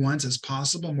into 1s as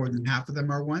possible. More than half of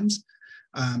them are 1s,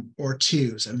 or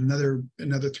 2s, and another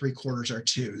 3/4 are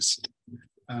 2s.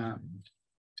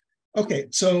 Okay,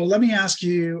 so let me ask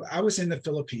you, I was in the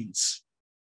Philippines,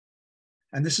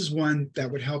 and this is one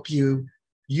that would help you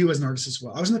as an artist as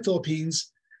well. I was in the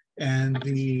Philippines, and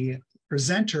the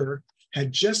presenter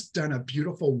had just done a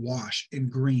beautiful wash in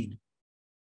green.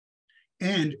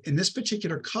 And in this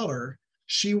particular color,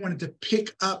 she wanted to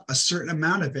pick up a certain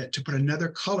amount of it to put another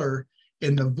color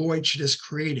in the void she just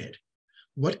created.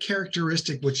 What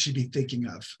characteristic would she be thinking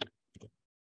of?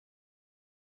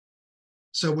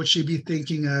 So would she be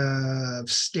thinking of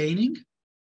staining?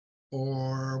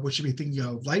 Or would she be thinking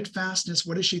of light fastness?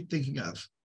 What is she thinking of?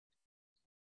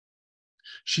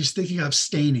 She's thinking of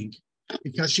staining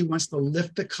because she wants to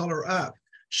lift the color up.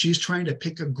 She's trying to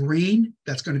pick a green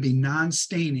that's going to be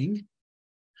non-staining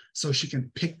so she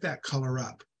can pick that color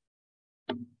up.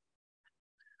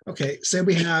 Okay, say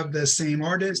we have the same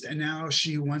artist and now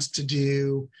she wants to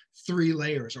do 3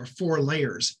 layers or 4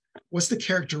 layers. What's the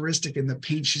characteristic in the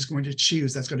paint she's going to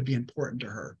choose that's going to be important to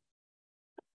her?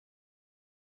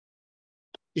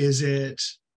 Is it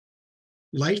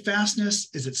light fastness?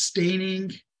 Is it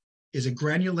staining? Is it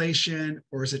granulation,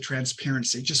 or is it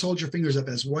transparency? Just hold your fingers up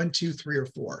as 1, 2, 3, or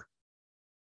 4.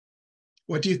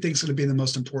 What do you think is going to be the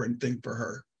most important thing for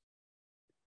her?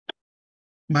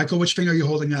 Michael, which finger are you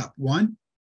holding up? One?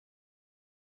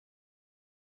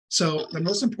 So the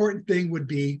most important thing would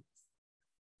be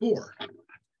 4.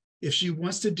 If she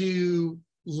wants to do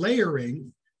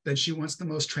layering, then she wants the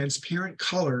most transparent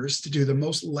colors to do the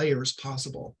most layers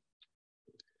possible.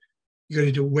 You're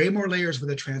going to do way more layers with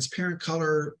a transparent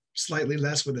color, slightly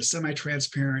less with a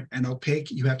semi-transparent, and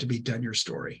opaque. You have to be done your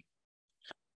story.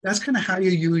 That's kind of how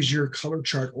you use your color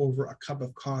chart over a cup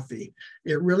of coffee.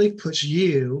 It really puts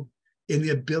you in the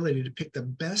ability to pick the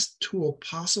best tool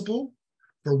possible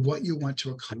for what you want to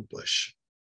accomplish.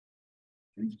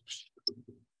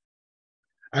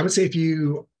 I would say if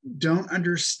you don't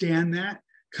understand that,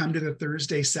 come to the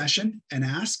Thursday session and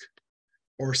ask,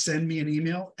 or send me an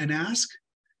email and ask.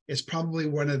 It's probably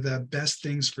one of the best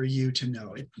things for you to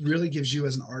know. It really gives you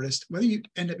as an artist, whether you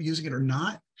end up using it or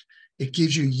not, it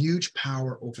gives you huge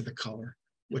power over the color,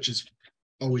 which is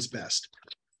always best.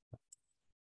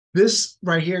 This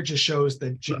right here just shows the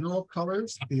general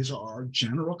colors. These are our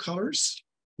general colors.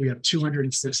 We have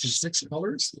 266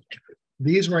 colors.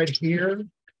 These right here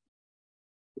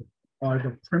are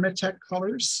the Prima-tek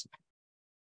colors.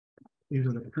 These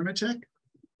are the Prima-tek,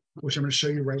 which I'm going to show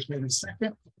you right here in a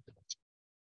second.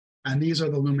 And these are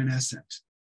the luminescent.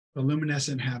 The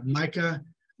luminescent have mica.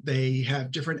 They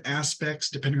have different aspects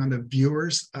depending on the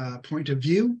viewer's point of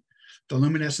view. The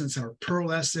luminescents are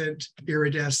pearlescent,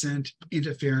 iridescent,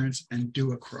 interference, and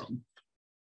duochrome.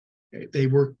 Okay, they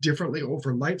work differently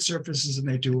over light surfaces than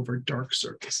they do over dark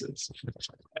surfaces.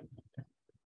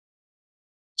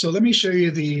 So let me show you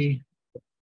the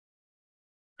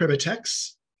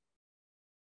Prima-teks.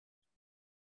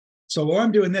 So while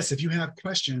I'm doing this, if you have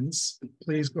questions,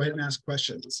 please go ahead and ask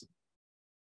questions.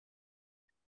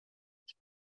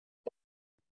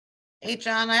 Hey,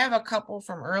 John, I have a couple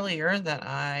from earlier that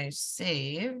I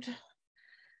saved.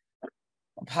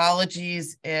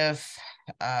 Apologies if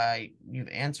you've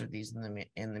answered these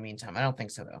in the meantime. I don't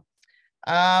think so, though.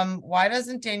 Why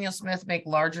doesn't Daniel Smith make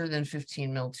larger than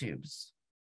 15 mil tubes?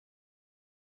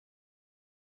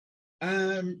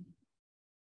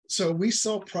 So we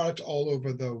sell product all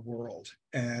over the world,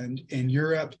 and in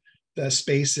Europe, the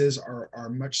spaces are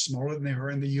much smaller than they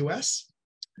are in the US.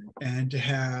 And to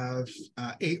have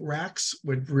 8 racks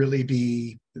would really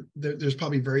be, there's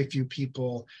probably very few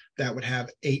people that would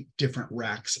have 8 different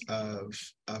racks of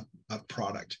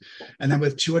product. And then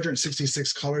with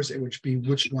 266 colors, it would be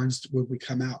which ones would we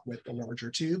come out with the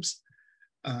larger tubes.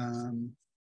 And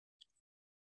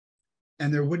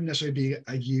there wouldn't necessarily be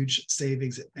a huge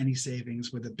savings, any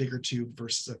savings with a bigger tube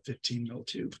versus a 15 mil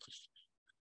tube.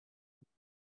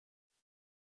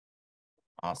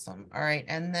 Awesome. All right.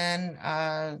 And then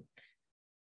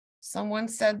someone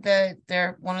said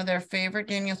that one of their favorite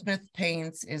Daniel Smith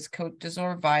paints is Côte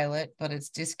d'Azur Violet, but it's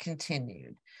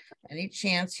discontinued. Any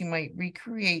chance you might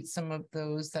recreate some of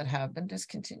those that have been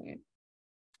discontinued?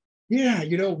 Yeah,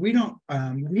 you know, we don't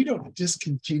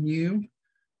discontinue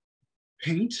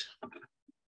paint.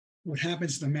 What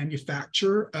happens, the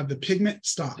manufacturer of the pigment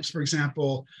stops. For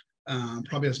example,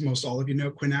 probably as most all of you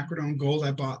know, quinacridone gold,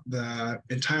 I bought the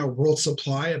entire world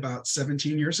supply about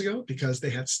 17 years ago because they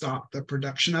had stopped the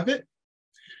production of it.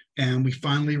 And we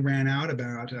finally ran out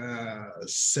about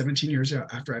 17 years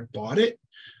after I bought it.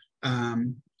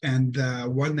 And the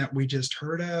one that we just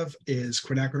heard of is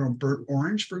quinacridone burnt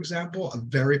orange, for example, a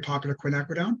very popular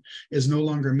quinacridone, is no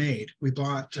longer made. We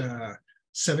bought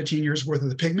 17 years worth of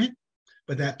the pigment,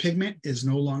 but that pigment is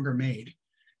no longer made.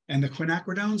 And the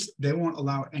quinacridones, they won't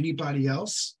allow anybody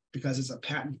else, because it's a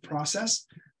patent process,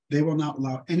 they will not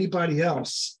allow anybody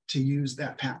else to use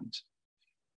that patent.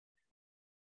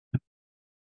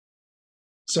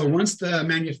 So once the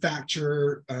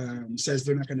manufacturer says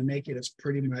they're not going to make it, it's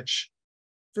pretty much,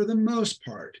 for the most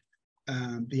part,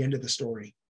 the end of the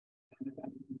story.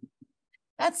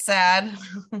 That's sad.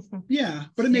 Yeah,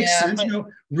 but it makes sense. You know,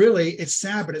 really, it's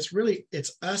sad, but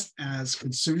it's us as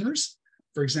consumers.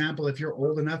 For example, if you're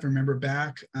old enough, remember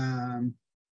back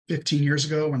 15 years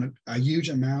ago when a huge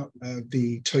amount of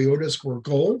the Toyotas were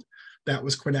gold, that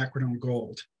was quinacridone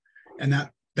gold. And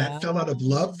that fell out of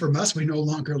love from us. We no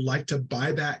longer like to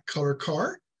buy that color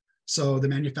car. So the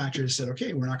manufacturer said,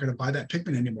 okay, we're not going to buy that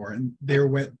pigment anymore. And there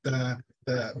went the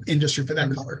industry for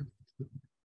that color.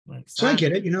 So I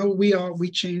get it. You know, we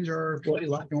change what we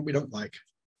like and what we don't like.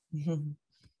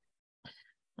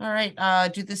 All right.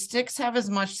 Do the sticks have as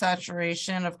much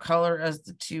saturation of color as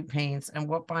the two paints, and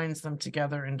what binds them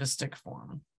together into stick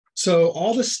form? So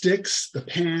all the sticks, the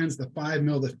pans, the 5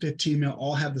 mil, the 15 mil,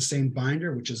 all have the same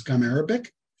binder, which is gum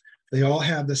arabic. They all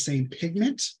have the same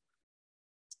pigment.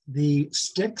 The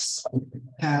sticks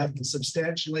have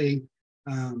substantially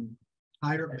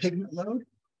higher pigment load,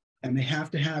 and they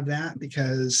have to have that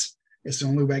because it's the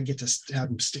only way I get to have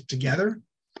them stick together.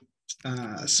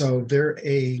 So they're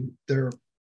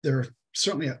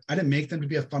certainly, I didn't make them to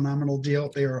be a phenomenal deal.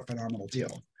 They are a phenomenal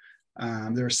deal.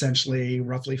 They're essentially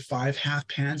roughly 5 half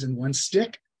pans in one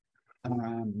stick.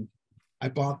 I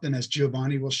bought them, as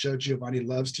Giovanni will show. Giovanni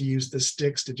loves to use the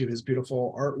sticks to do his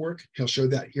beautiful artwork. He'll show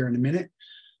that here in a minute.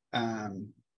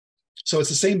 So it's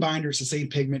the same binder, it's the same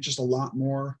pigment, just a lot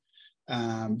more.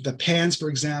 The pans, for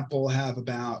example, have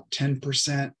about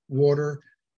 10% water.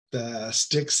 The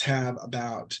sticks have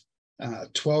about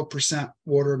 12%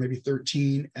 water, maybe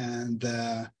 13, and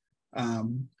the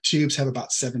tubes have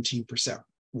about 17%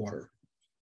 water.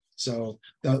 So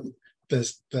the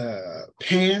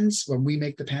pans, when we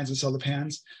make the pans and sell the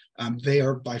pans, they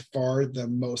are by far the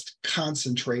most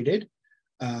concentrated.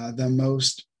 The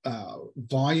most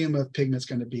volume of pigment is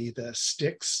going to be the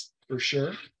sticks for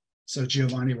sure. So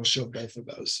Giovanni will show both of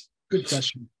those. Good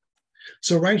question.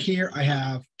 So right here I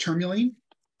have tourmaline.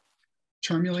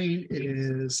 Tourmaline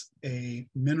is a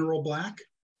mineral black.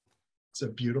 It's a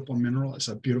beautiful mineral. It's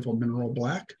a beautiful mineral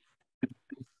black.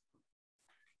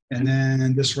 And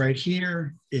then this right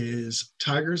here is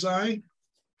tiger's eye.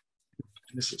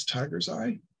 This is tiger's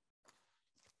eye.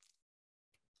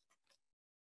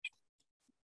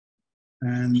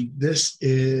 And this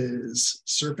is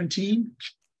serpentine.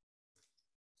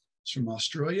 It's from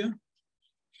Australia.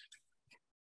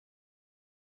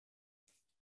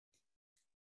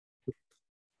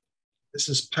 This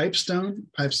is pipestone.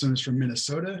 Pipestone is from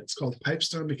Minnesota. It's called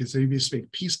pipestone because they used to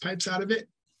make peace pipes out of it.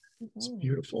 It's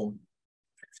beautiful.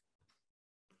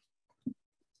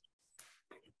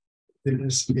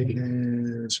 This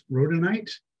is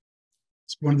rhodonite.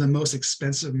 It's one of the most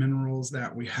expensive minerals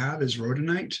that we have is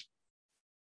rhodonite.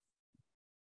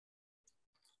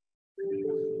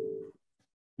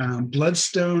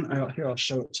 Bloodstone, here I'll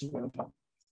show it to you.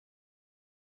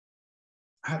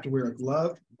 I have to wear a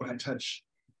glove when I touch.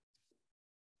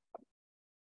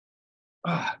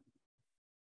 I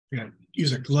gotta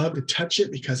use a glove to touch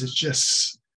it because it's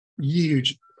just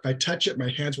huge. If I touch it, my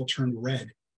hands will turn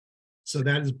red. So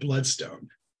that is bloodstone.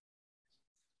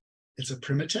 It's a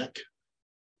Prima-tek.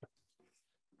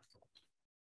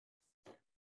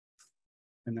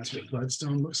 And that's what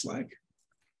bloodstone looks like.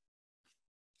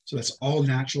 So that's all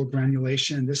natural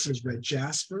granulation. This is red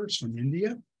jasper. It's from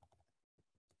India.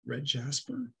 Red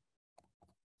jasper.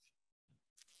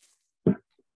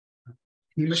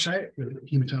 Hematite.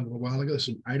 Hematite a little while ago. This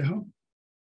is from Idaho.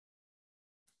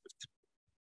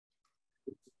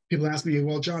 People ask me,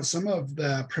 well, John, some of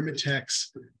the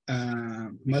Prima-teks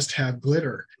must have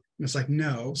glitter. And it's like,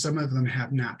 no, some of them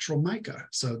have natural mica.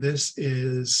 So this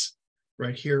is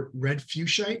right here, red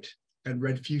fuchsite. And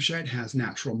red fuchsite has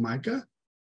natural mica.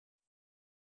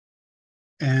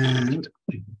 And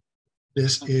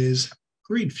this is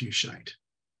green fuchsite.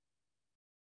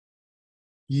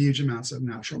 Huge amounts of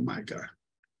natural mica.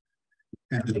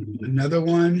 And another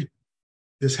one,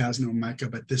 this has no mica,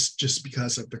 but this just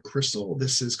because of the crystal,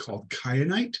 this is called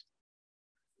kyanite.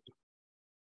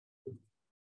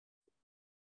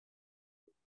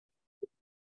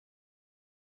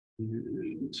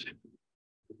 And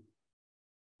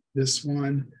this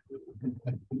one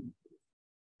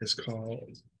is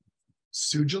called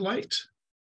sugilite.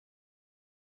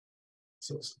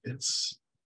 So it's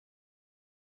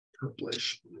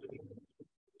purplish.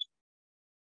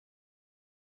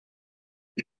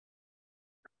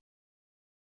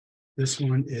 This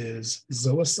one is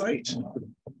zoisite.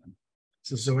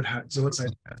 So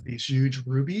zoisite has these huge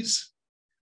rubies.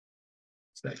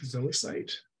 So that's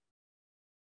zoisite.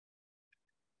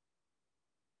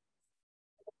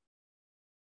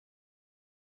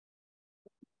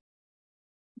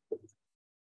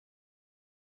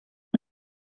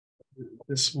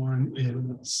 This one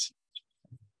is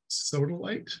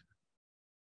sodalite.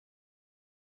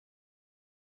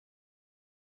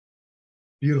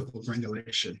 Beautiful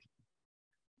granulation.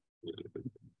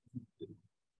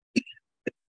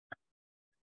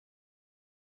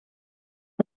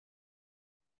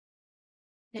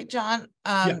 Hey, John,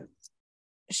 Yeah.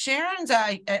 Sharon's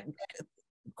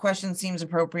question seems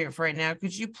appropriate for right now.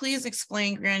 Could you please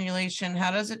explain granulation?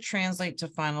 How does it translate to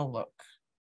final look?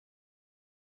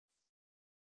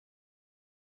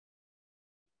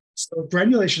 So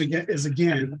granulation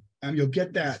again, you'll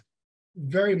get that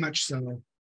very much so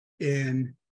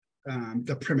in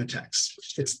the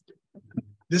Prima-teks.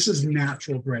 This is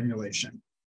natural granulation.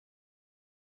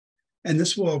 And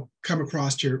this will come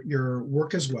across your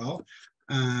work as well.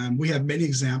 We have many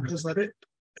examples of it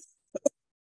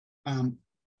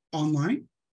online.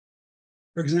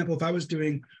 For example, if I was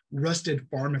doing rusted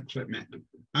farm equipment,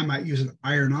 I might use an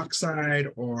iron oxide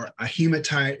or a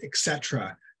hematite,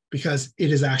 etc., because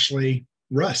it is actually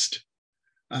rust.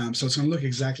 So it's going to look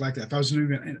exactly like that. If I was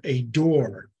doing a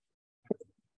door,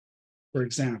 for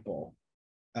example,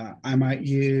 I might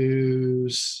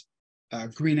use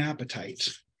green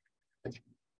apatite.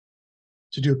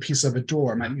 To do a piece of a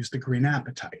door, I might use the green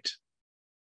apatite.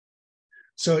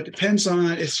 So it depends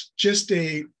on, it's just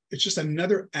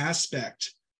another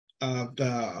aspect of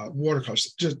the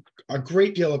watercolors. Just a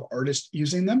great deal of artists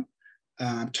using them.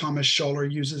 Thomas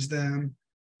Scholler uses them.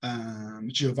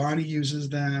 Giovanni uses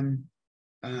them.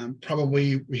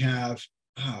 Probably we have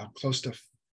close to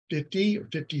 50 or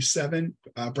 57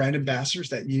 brand ambassadors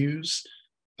that use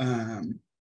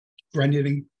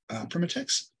granulating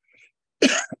Prima-teks.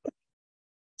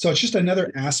 So it's just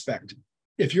another aspect.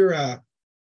 If you're a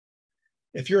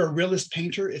realist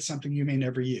painter, it's something you may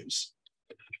never use.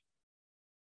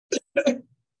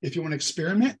 If you want to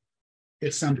experiment,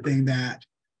 it's something that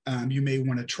you may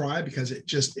want to try because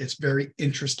it's very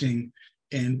interesting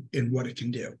in what it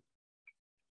can do.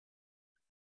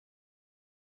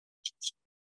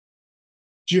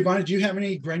 Giovanni, do you have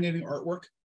any granulating artwork?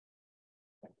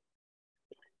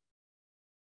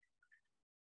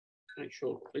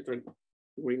 Actual different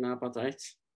green apatite.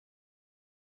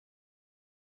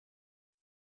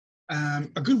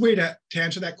 A good way to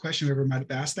answer that question, whoever might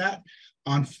have asked that,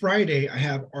 on Friday, I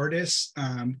have artists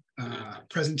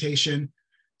presentation,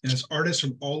 and it's artists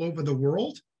from all over the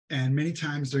world. And many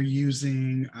times they're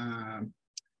using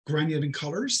granulating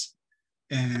colors,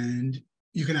 and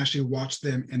you can actually watch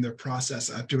them in their process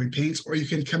of doing paints, or you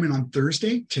can come in on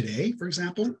Thursday, today, for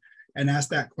example, and ask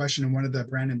that question, and one of the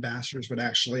brand ambassadors would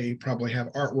actually probably have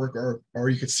artwork, or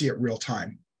you could see it real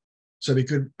time. So it'd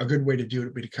be a good way to do it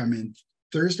would be to come in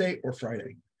Thursday or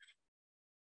Friday.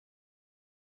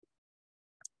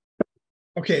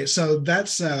 Okay, so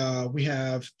that's we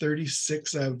have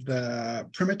 36 of the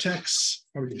Prima-teks.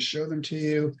 I'll just show them to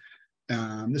you.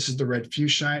 This is the red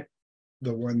fuchsite,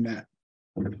 the one that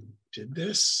did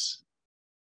this.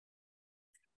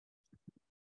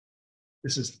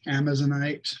 This is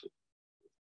Amazonite.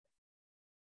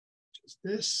 Just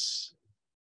this.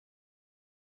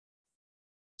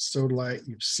 Sodalite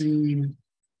you've seen.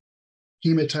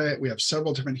 Hematite, we have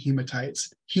several different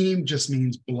hematites. Heme just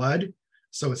means blood,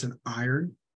 so it's an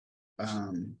iron.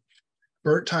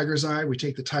 Burnt tiger's eye, we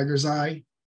take the tiger's eye,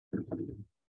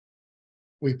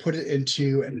 we put it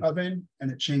into an oven,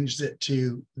 and it changes it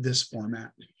to this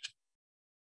format.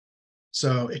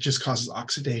 So it just causes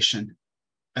oxidation,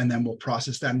 and then we'll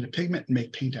process that into pigment and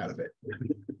make paint out of it.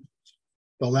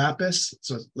 The lapis,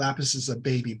 so lapis is a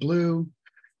baby blue.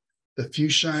 The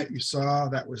fuchsite you saw,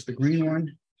 that was the green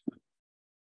one.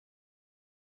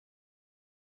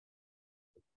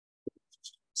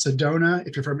 Sedona,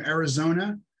 if you're from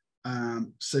Arizona,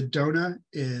 Sedona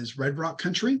is red rock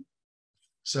country.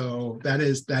 So that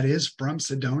is from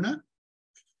Sedona.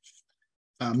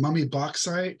 Mummy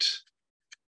bauxite.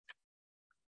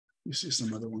 You see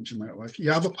some other ones you might like.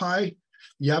 Yavapai.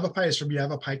 Yavapai is from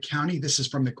Yavapai County. This is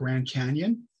from the Grand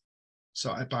Canyon.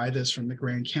 So I buy this from the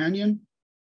Grand Canyon.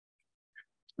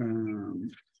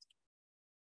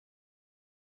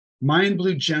 Mayan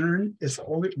Blue Genuine is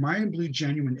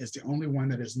the only one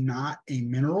that is not a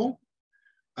mineral.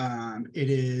 It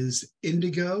is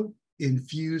indigo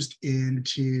infused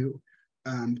into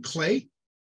clay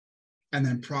and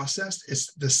then processed.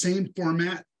 It's the same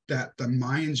format that the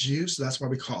Mayans used, so that's why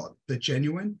we call it the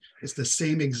genuine. It's the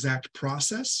same exact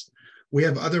process. We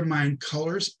have other Mayan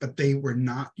colors, but they were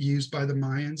not used by the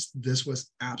Mayans. This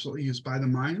was absolutely used by the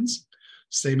Mayans.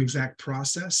 Same exact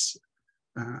process.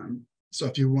 So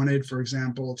if you wanted, for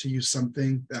example, to use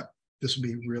something that this would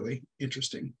be really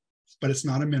interesting, but it's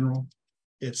not a mineral.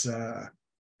 It's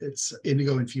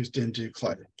indigo infused into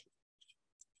clay.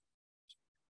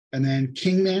 And then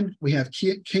Kingman, we have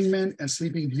Kingman and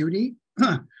Sleeping Beauty.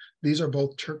 These are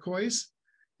both turquoise.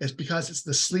 It's because it's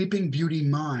the Sleeping Beauty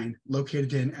mine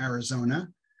located in Arizona.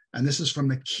 And this is from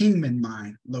the Kingman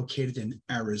mine located in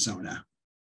Arizona.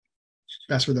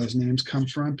 That's where those names come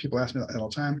from. People ask me that all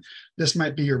the time. This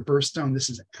might be your birthstone. This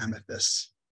is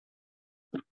amethyst.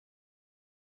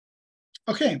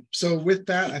 Okay, so with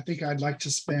that, I think I'd like to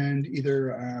spend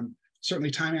either certainly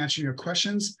time answering your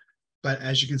questions, but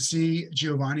as you can see,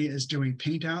 Giovanni is doing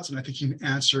paint outs, and I think you can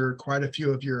answer quite a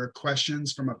few of your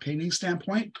questions from a painting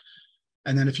standpoint.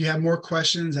 And then if you have more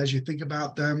questions as you think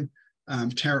about them,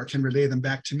 Tara can relay them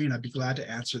back to me, and I'd be glad to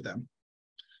answer them.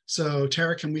 So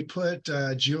Tara, can we put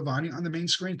Giovanni on the main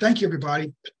screen? Thank you,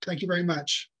 everybody. Thank you very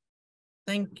much.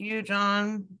 Thank you,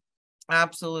 John.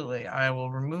 Absolutely. I will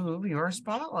remove your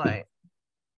spotlight.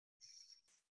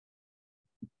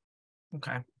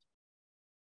 Okay.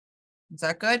 Is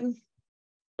that good?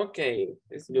 Okay,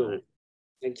 it's good.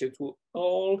 Thank you to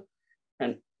all.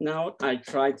 And now I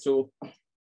try to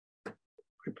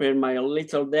prepare my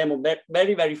little demo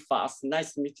very, very fast.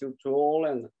 Nice to meet you to all,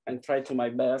 and try to my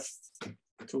best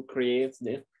to create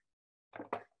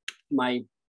my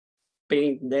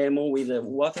paint demo with a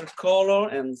watercolor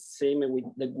and same with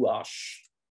the gouache.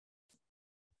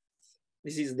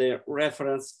 This is the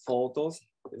reference photos.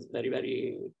 It's very,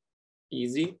 very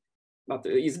easy, but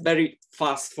it's very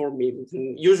fast for me.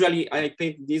 Usually I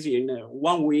paint this in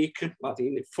 1 week, but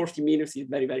in 40 minutes it's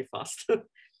very, very fast.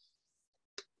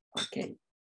 Okay.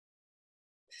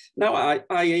 Now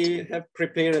I have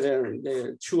prepared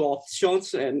the two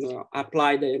options and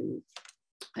apply them.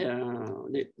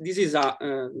 This is a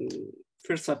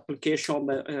first application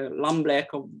of lamp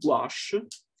black of gouache.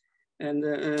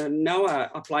 And now I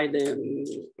apply the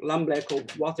lamp black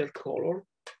of watercolor.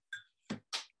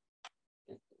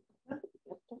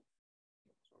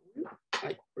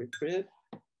 I prepare.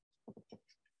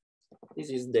 This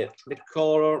is the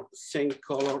color, same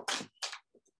color,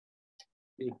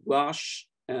 with gouache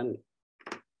and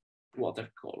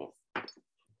watercolor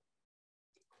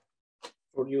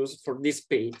for use for this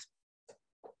paint.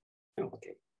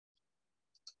 Okay.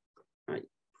 I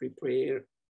prepare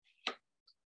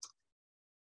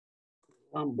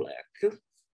lamp black.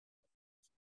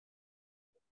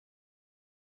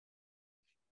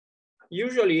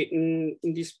 Usually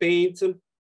in this paint,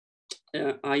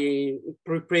 I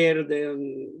prepare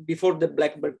before the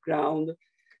black background,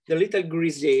 the little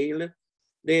grisaille,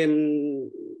 then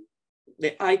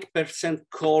the 8%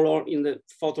 color in the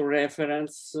photo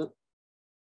reference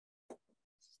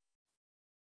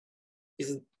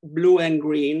is blue and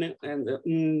green,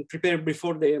 and prepare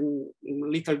before the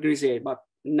little grisaille. But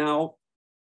now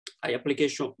I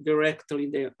application directly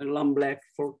the lamp black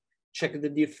for check the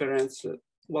difference,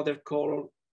 watercolor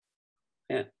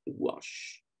and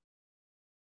gouache.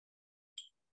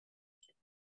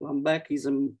 Lamp black is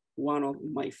one of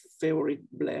my favorite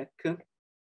black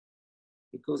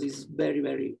because it's very,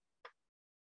 very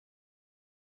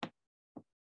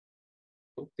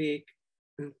opaque.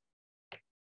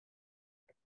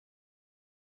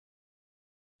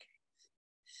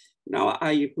 Now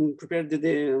I prepared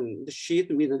the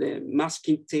sheet with the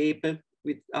masking tape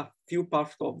with a few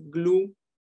parts of glue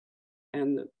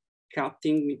and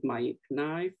cutting with my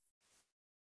knife.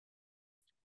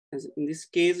 As in this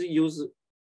case, use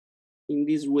in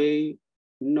this way,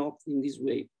 not in this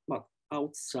way, but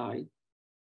outside.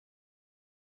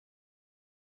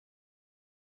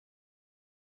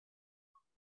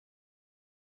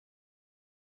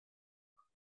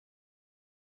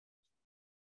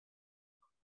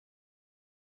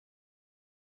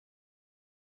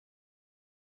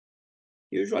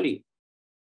 Usually,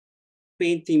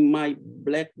 painting my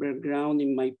black background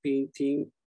in my painting,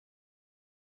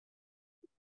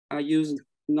 I use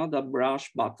not a brush,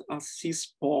 but a sea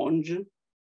sponge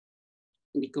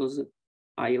because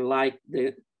I like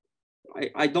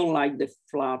I don't like the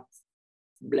flat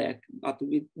black, but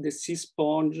with the sea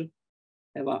sponge,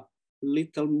 have a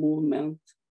little movement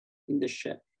in the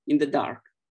shade, in the dark.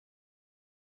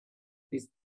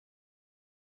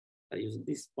 I use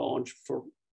this sponge for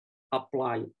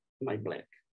apply my black.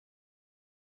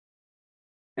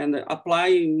 And apply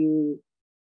in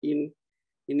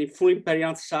a full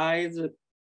imperial size,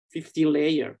 15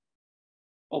 layer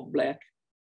of black.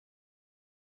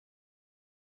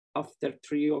 After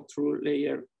 3 or 2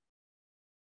 layer,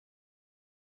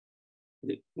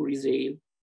 the grisaille.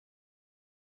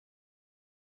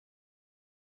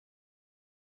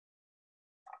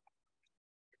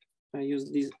 I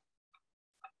use this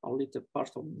a little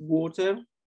part of water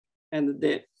and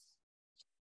the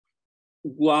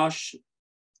gouache,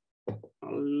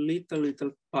 a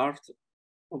little part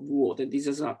of water. This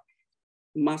is a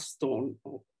mass tone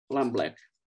of lamp black.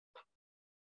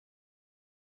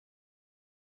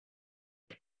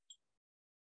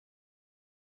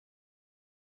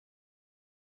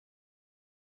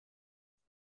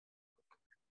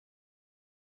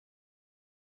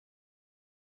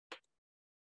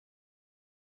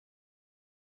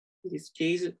 In this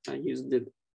case, I use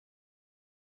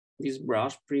this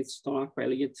brush, Princeton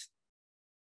Aquarellite.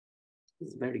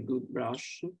 It's very good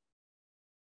brush.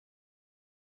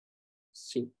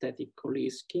 Synthetic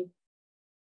Kolisky.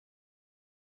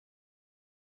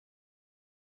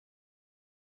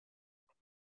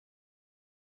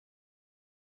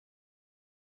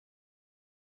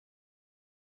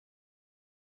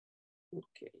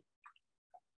 Okay.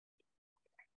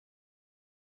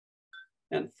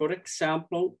 And for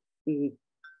example,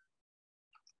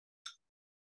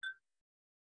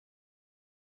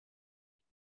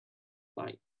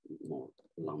 more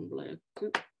lamp black.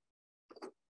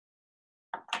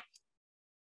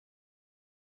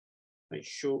 I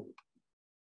show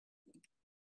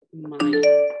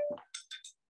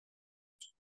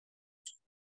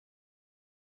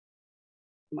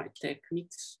my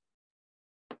techniques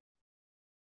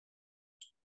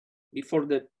before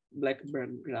the black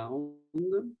background.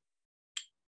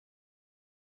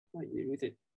 I dilute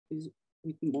it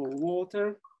with more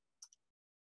water.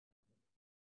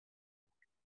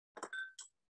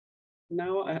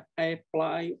 Now I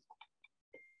apply,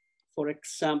 for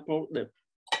example, the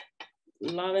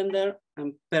lavender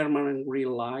and permanent green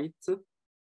light.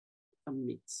 I'm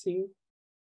mixing.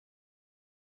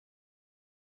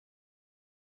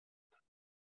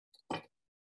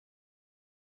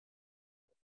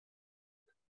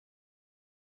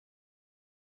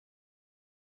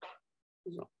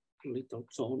 So, little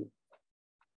tone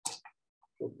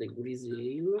of the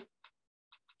grisaille.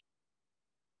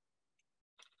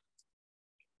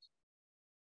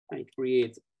 I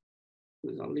create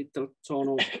with a little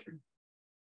tone of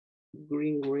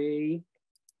green gray.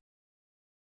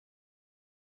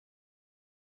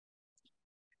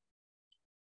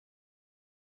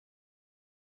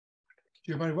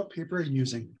 Giovanni, what paper are you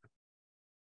using?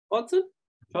 What?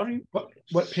 Sorry?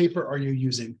 What paper are you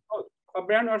using? Oh,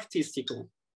 Fabriano Artistico.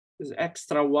 It's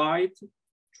extra white,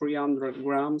 300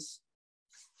 grams.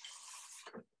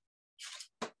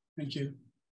 Thank you.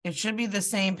 It should be the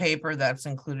same paper that's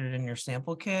included in your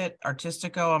sample kit.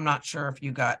 Artistico, I'm not sure if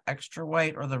you got extra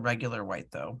white or the regular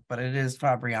white though, but it is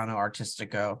Fabriano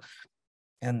Artistico.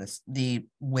 And the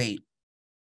weight,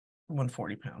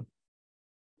 140 pound.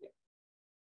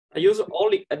 I use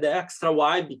only the extra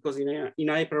white because in a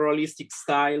hyperrealistic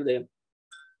style,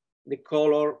 the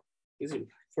color is,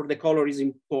 for the color is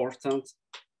important.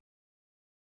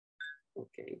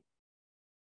 Okay.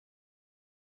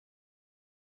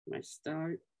 My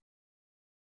style.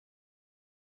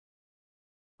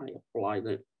 I apply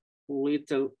the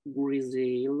little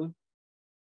grisaille.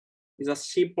 It's a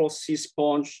simple sea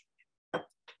sponge,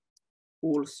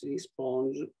 full sea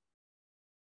sponge.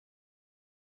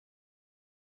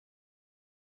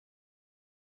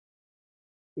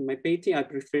 In my painting, I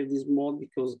prefer this mode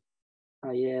because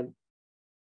I have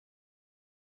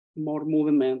more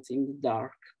movement in the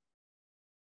dark.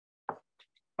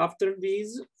 After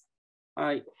this,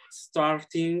 I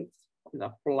starting to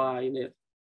apply the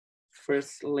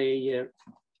first layer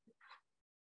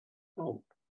of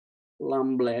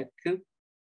lamp black.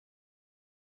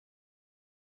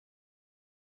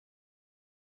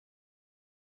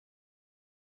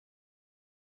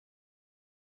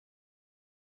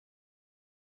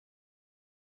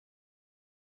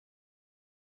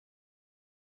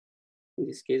 In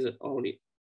this case, only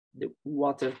the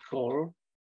watercolor.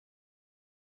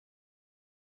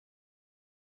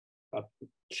 But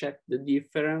check the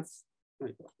difference.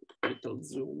 Little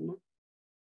zoom.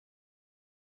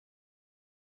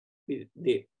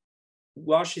 The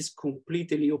gouache is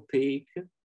completely opaque,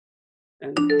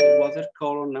 and the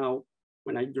watercolor now,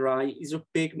 when I dry, is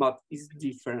opaque, but is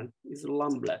different. It's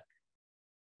lamp black.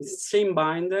 It's the same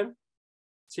binder,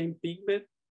 same pigment,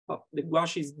 but the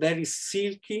gouache is very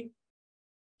silky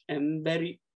and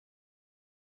very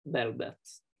velvet.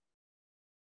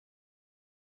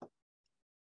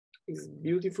 It's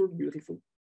beautiful, beautiful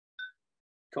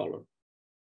color.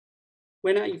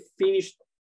 When I finished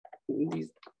this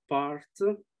part,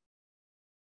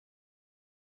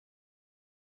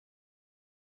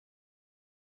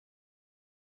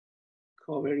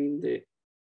 covering the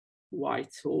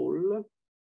white hole,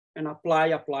 and apply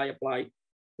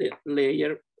the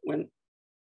layer when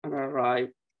I arrive,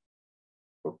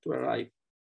 or to arrive,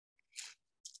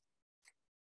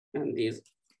 and this.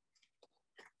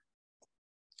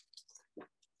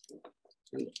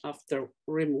 And after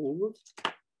remove,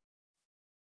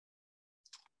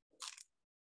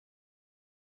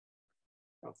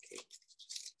 okay.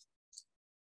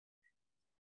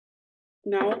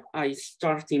 Now I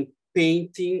start in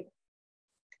painting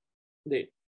the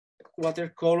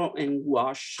watercolor and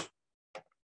gouache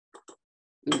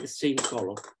in the same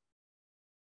color.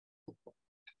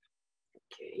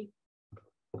 Okay.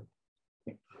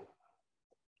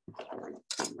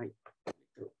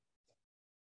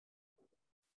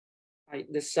 I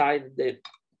decided that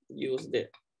use the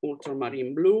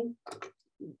ultramarine blue,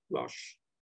 gouache,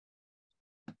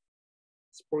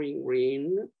 spring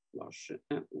green, gouache,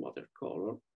 and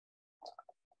watercolor,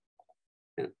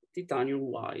 and titanium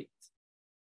white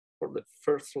for the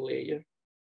first layer.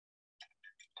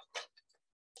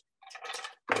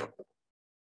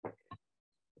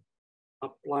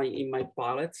 Apply in my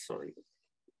palette, sorry.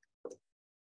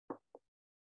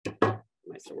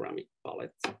 my ceramic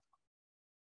palette.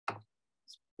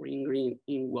 Spring green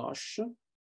in gouache.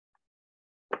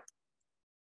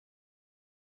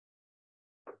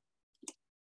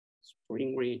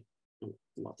 Spring green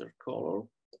watercolor.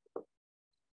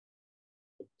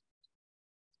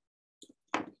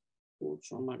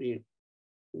 Ultramarine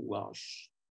gouache.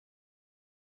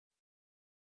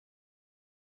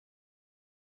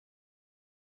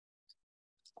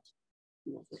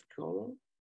 Watercolor.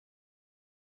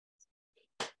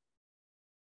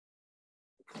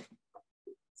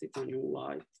 Titanium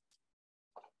white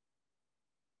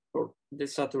for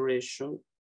desaturation.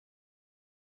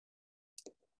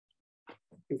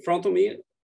 In front of me,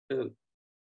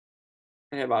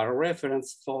 I have a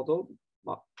reference photo,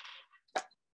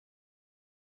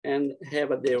 and have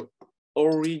the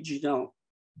original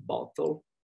bottle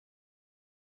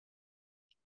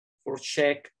for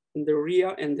check the rear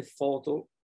and the photo,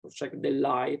 for check the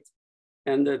light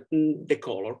and the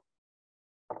color.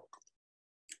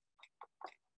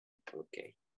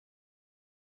 Okay.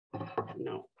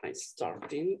 Now I'm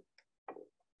starting.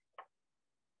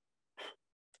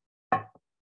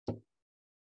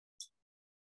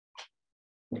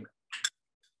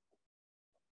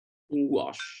 In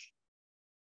gouache,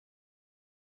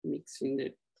 mixing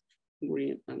the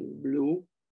green and blue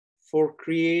for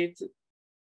create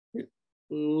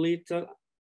little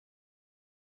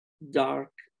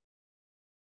dark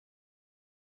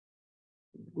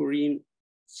green,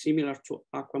 similar to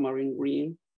aquamarine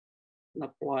green, and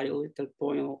apply a little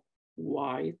point of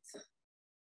white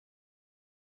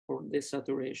for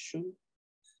desaturation,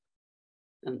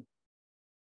 and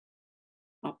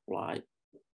apply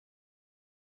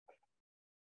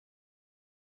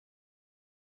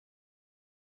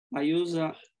I use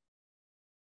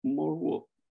more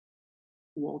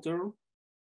water,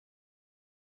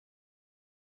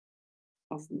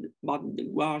 but the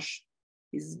gouache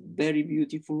is very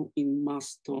beautiful in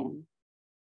mass tone.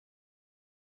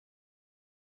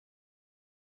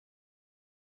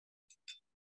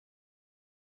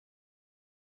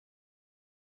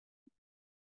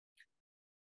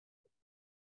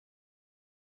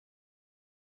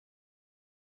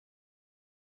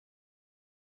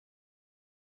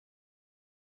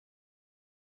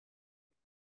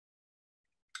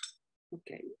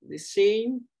 Okay, the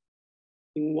same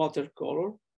in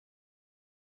watercolor.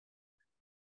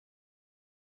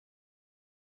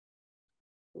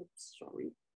 Oops,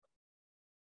 sorry.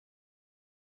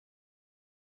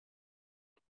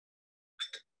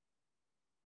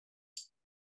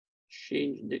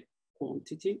 Change the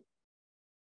quantity.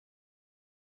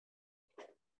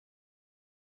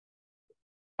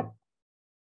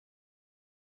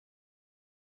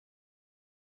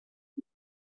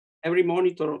 Every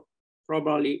monitor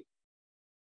probably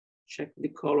check the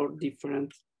color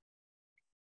different.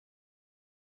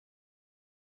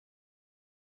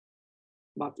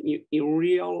 But in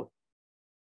real,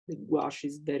 the gouache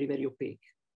is very, very opaque.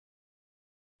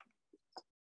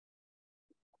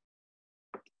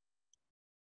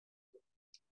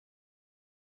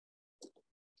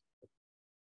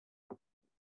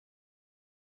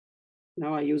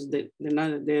 Now I use the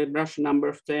brush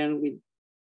number 10 with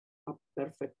a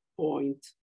perfect point.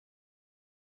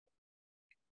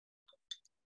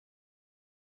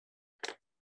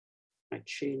 I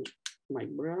change my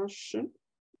brush.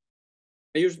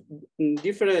 I use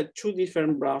two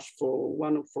different brushes,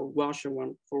 one for gouache and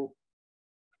one for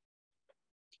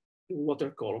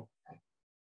watercolor.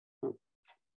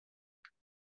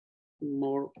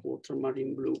 More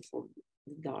ultramarine blue for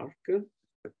dark. The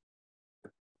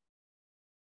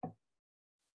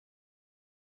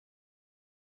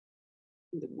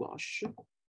gouache.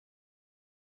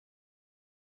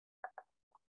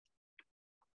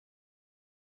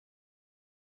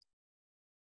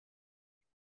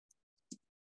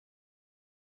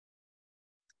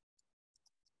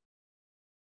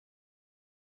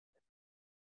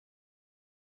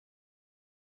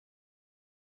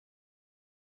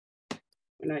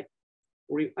 And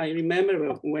I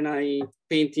remember when I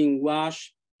painting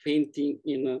gouache, painting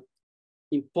in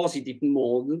positive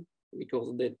mode,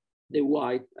 because the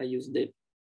white I use the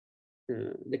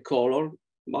color,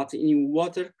 but in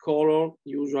watercolor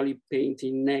usually paint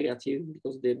in negative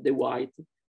because the white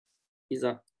is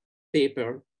a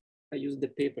paper. I use the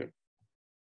paper,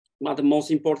 but the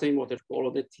most important in watercolor,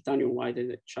 the titanium white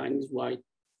and the Chinese white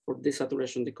for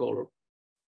desaturation the color.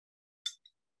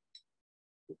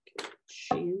 Okay,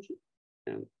 change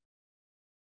and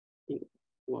in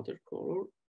watercolor.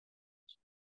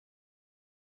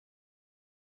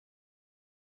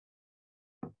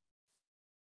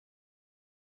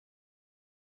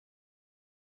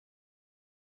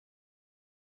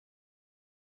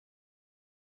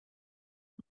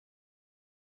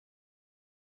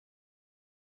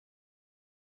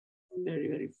 very,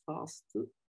 very fast.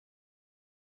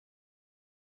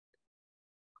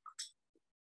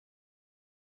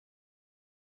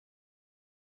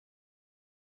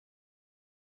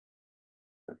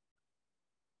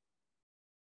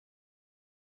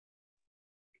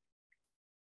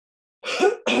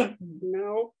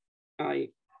 Now I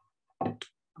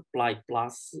apply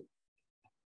plus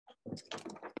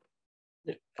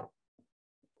the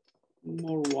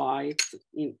more white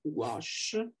in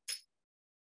gouache,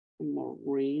 more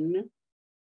green.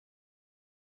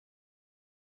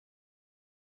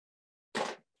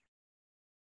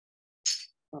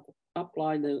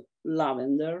 Apply the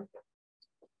lavender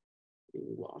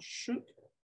in gouache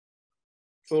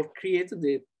for create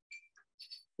the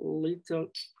little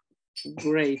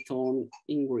gray tone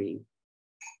in green.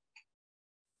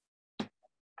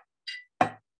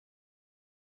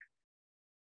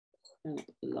 And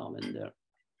lavender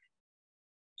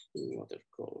in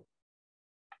watercolor.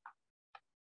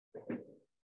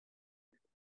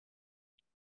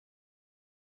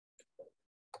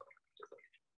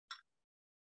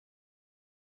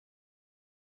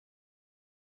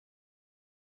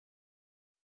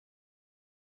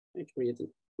 I created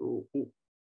a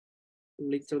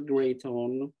little gray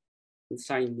tone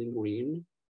inside the green.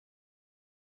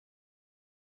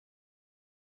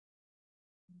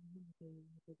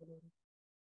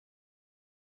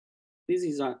 This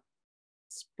is a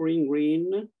spring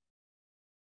green,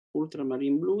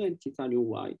 ultramarine blue, and titanium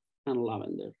white, and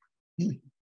lavender.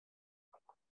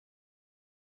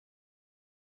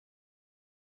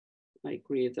 I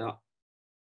create a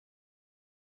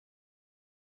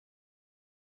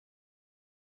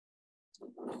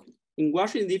in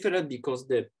gouache is different because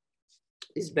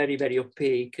it's very, very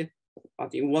opaque,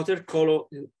 but in watercolor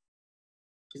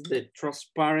is the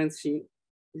transparency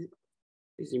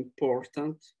is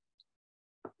important.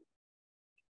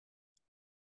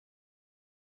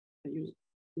 I use,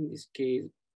 in this case,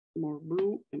 more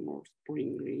blue and more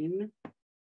spring green,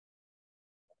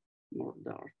 more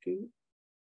darking,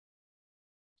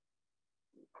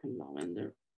 and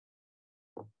lavender.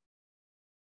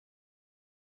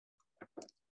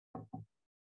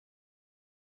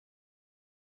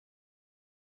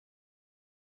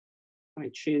 I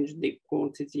change the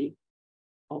quantity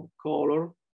of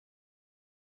color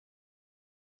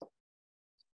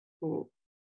for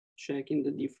checking the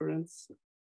difference.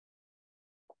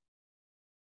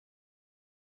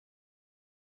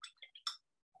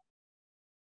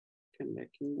 Come back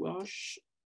in gouache,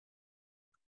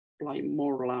 apply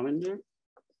more lavender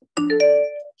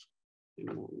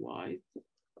and more white.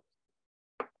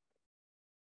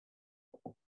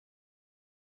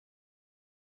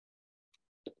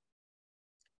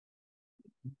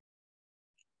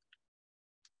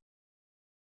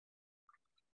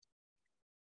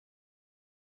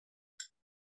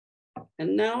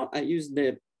 And now I use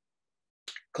the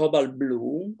cobalt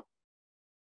blue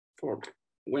for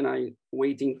when I'm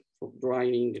waiting for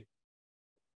drying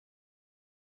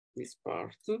this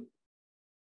part. This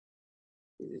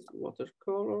is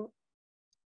watercolor.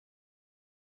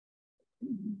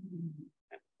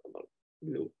 Cobalt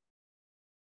blue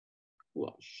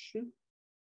wash.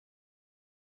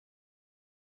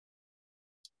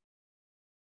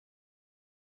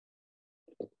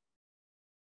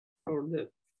 For the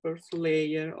first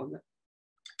layer of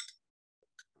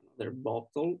another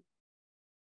bottle.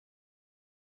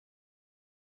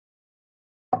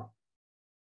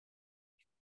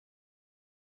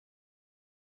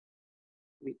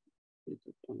 With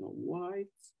little tone of white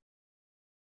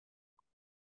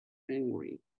and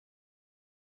green.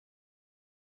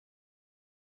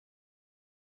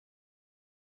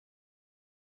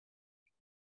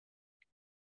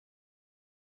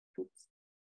 Oops,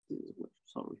 this is where,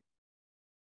 sorry.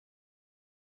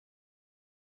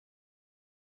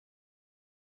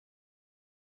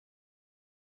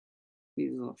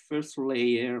 This is the first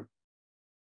layer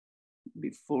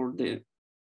before the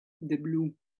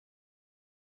blue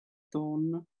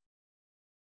tone.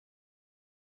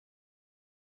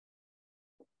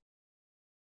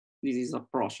 This is a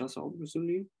process,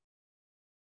 obviously.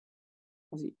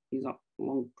 It is a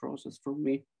long process for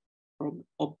me to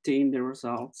obtain the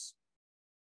results.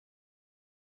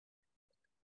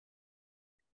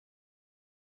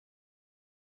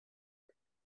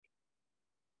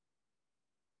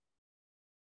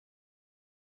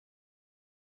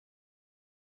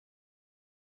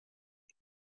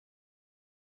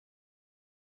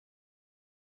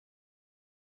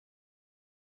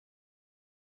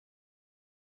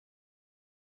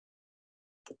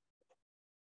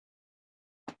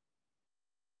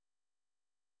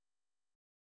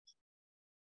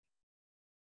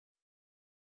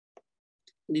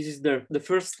 This is the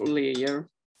first layer.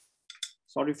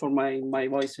 Sorry for my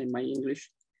voice and my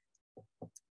English.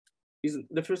 Is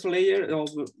the first layer of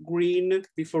green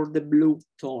before the blue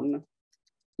tone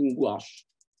in gouache.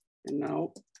 And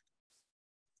now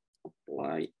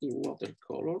apply in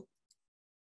watercolor.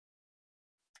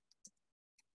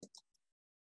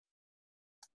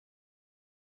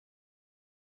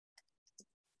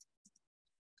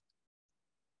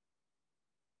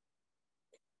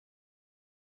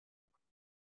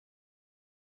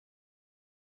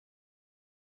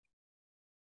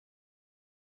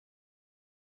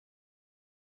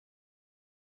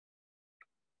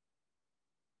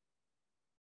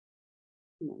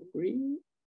 More green.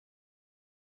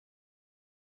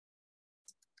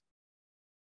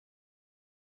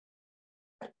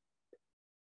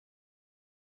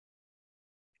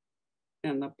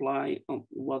 And apply on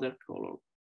watercolor.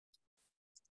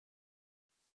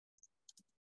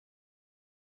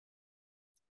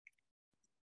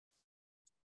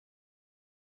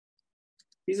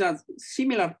 This is a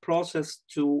similar process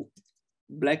to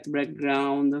black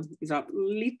background. It's a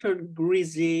little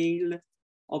grisaille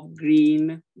of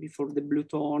green before the blue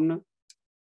tone,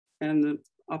 and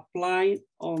apply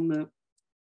on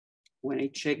when I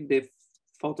check the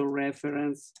photo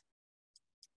reference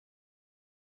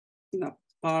in a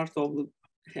part of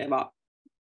have a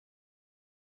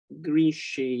green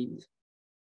shade.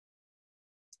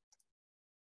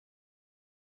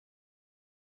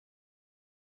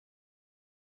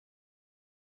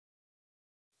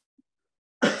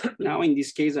 Now in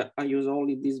this case, I use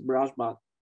only this brush, but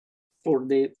for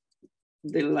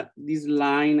this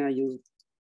line, I use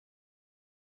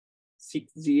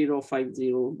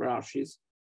 6050 brushes.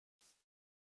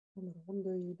 Allora, quando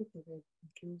hai detto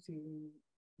che usi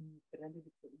pennelli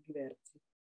diversi,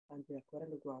 anche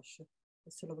acquarello gouache, è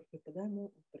solo per questa demo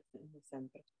o per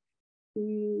sempre?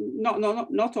 No,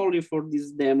 not only for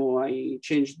this demo, I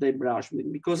changed the brush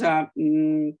because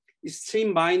it's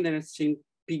same binder, same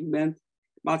pigment,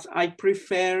 but I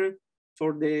prefer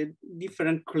for the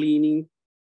different cleaning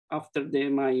after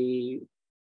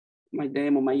my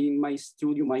demo, my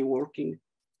studio, my working.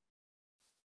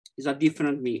 It's a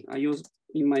different me. I use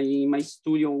in my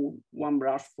studio one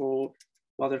brush for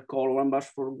watercolor, one brush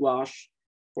for gouache,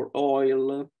 for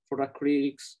oil, for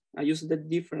acrylics. I use the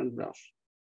different brush.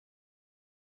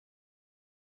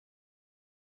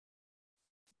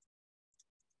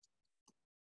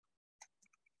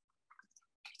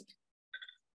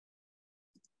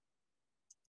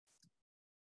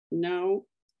 Now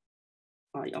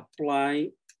I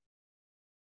apply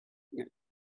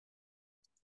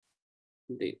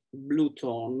the blue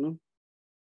tone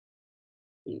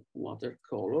in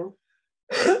watercolor.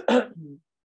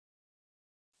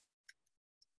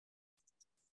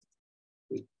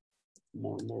 With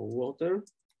more water.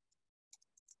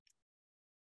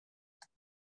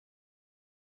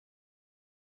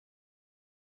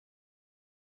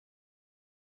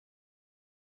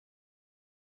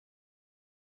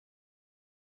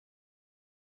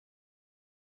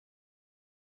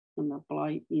 And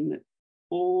apply in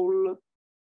all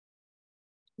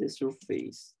the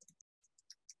surface.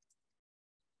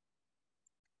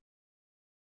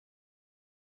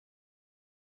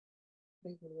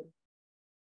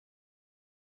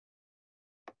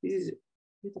 This is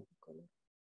beautiful color.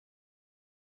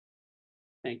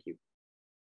 Thank you.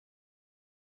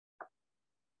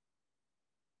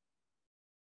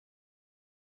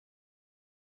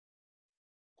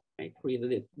 I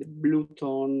created the blue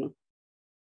tone.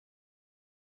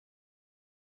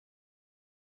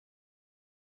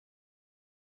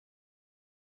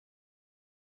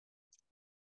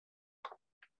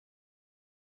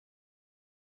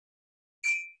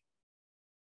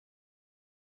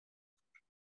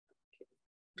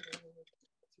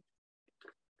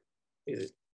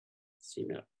 Is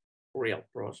similar real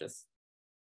process,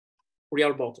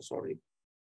 real bottle, sorry.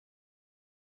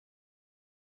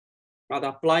 But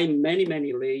apply many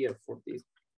layers for this,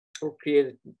 for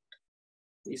create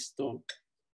this stone.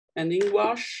 And in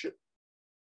gouache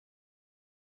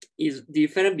is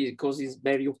different because it's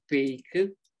very opaque.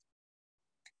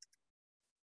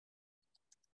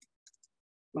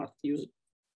 But use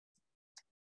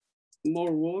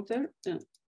more water and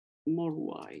more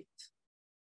white.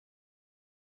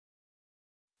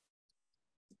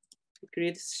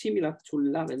 Create similar to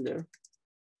lavender.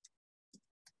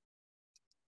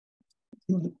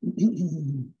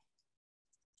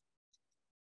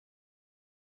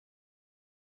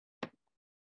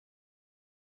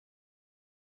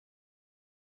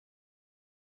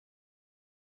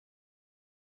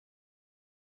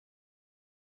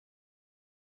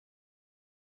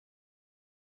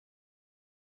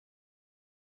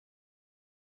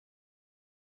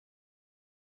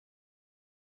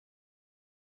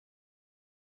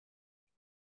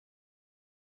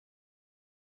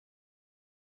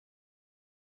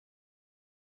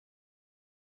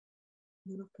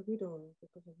 Non ho capito che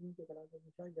cosa significa la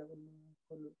grisaglia con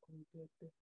il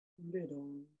verde. Non vedo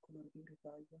un colore di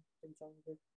grisaglia. Pensavo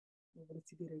che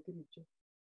volessi dire grigio.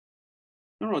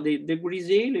 No, the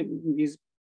grisaille is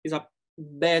a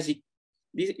basic.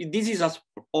 This is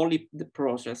only the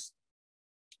process,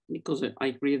 because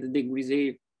I created the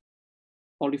grisaille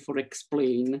only for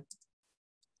explain.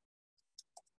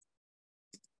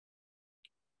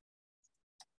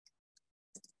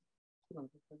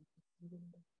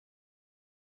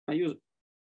 I use,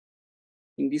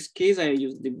 in this case, I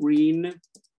use the green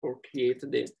for create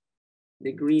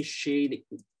the green shade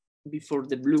before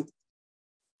the blue.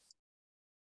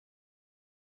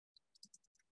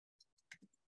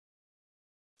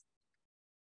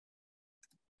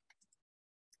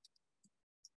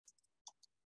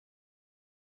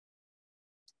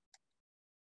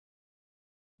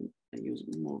 I use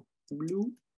more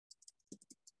blue.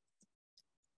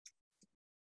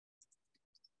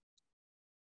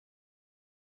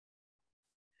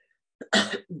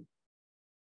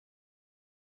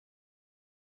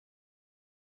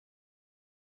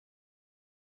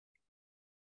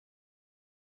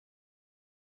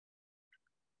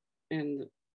 And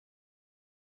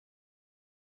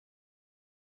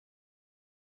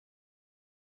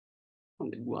on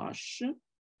the gouache.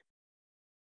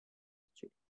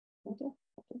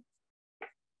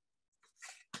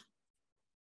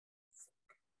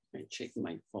 I check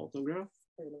my photograph.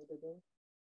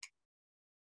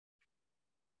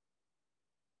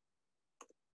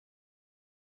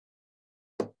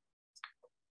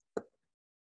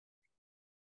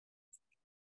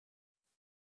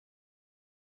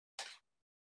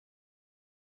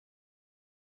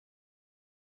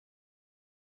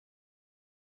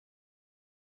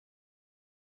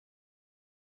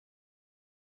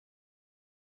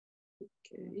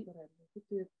 Okay.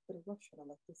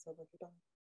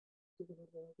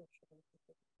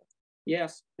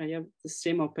 Yes, I have the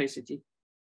same opacity.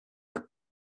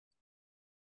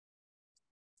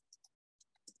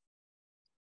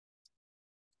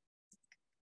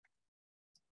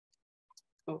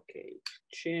 Okay,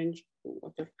 change to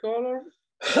watercolor.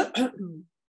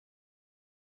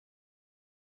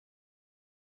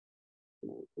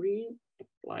 More green,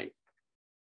 apply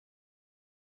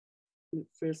the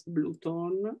first blue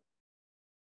tone.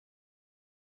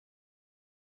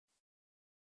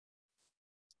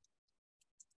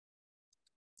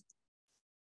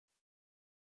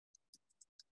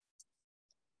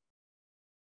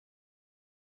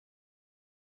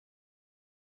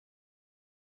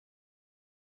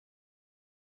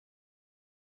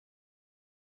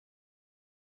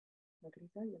 La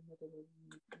grisaglia è il modo di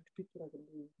pittura che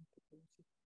lui usa.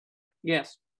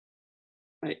 Yes,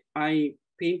 I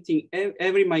painting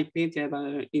every my painting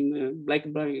have in black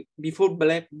before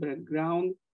black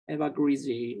background have a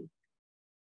grisaille.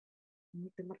 In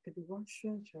molte marche di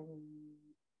gouache c'è un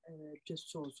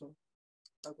gessoso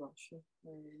la gouache.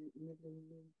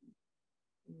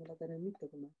 Nella Terenite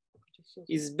com'è?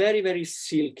 It's very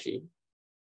silky.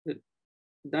 The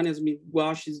Daniel Smith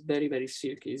gouache is very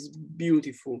silky. It's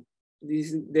beautiful.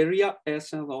 This is the real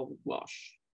essence of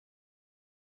gouache.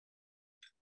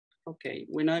 Okay,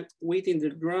 when I'm waiting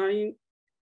the drying,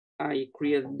 I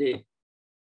create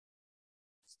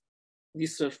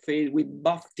this surface with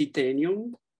buff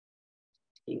titanium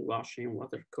in gouache and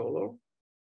watercolor.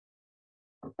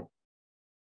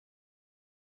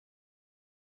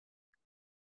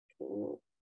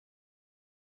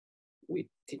 With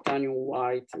titanium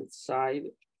white inside,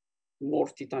 more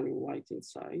titanium white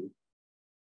inside.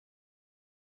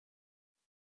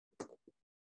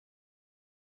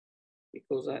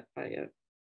 Because I have,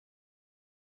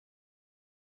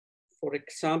 for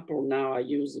example, now I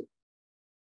use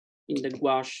in the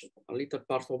gouache a little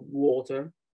part of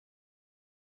water.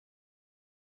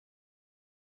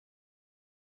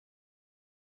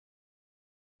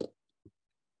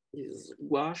 Is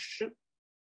gouache.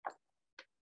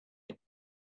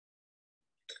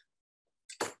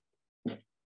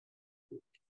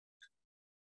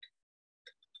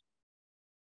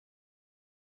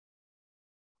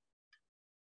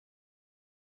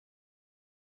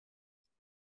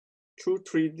 Two,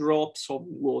 3 drops of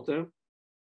water,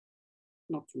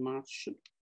 not too much.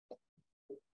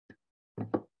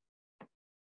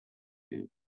 Okay.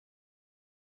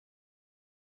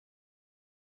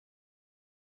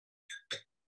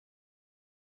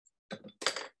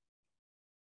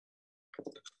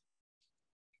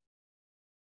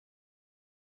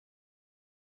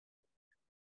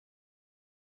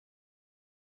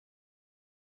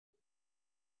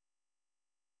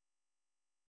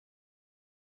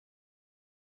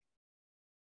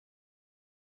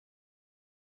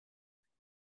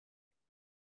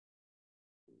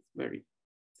 very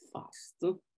fast.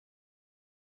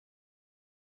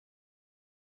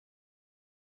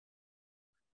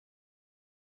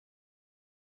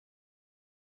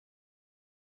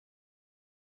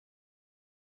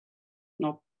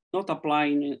 Not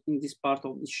applying in this part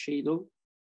of the shadow,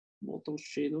 bottom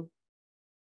shadow.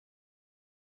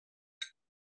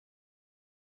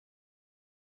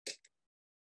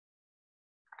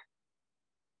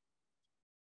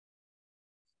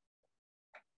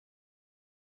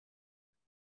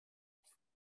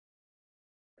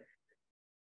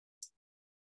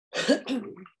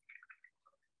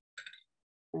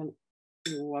 And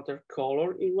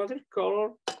watercolor. In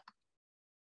watercolor,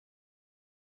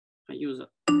 I use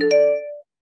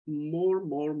more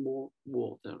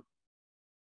water.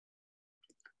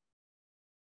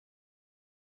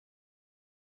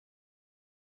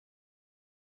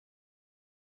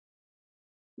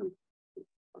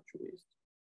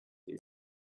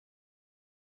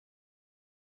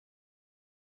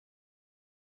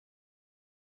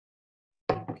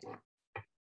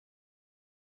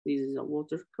 This is a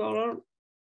watercolor.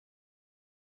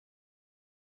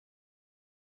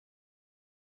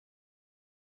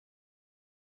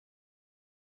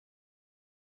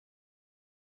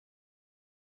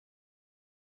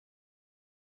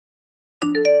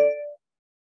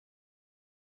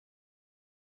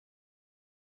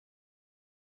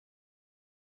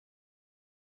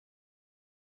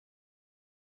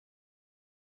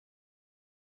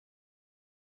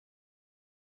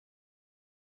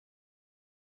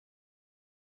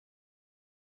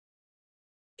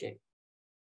 Okay.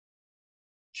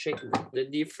 Check the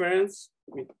difference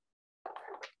with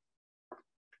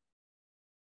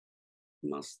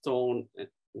mastone and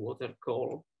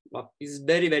watercolor, but it's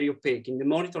very opaque. In the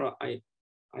monitor, I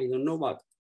don't know, but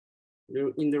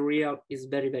in the real, it's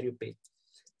very opaque.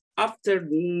 After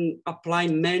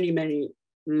applying many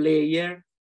layers,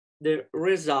 the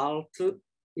result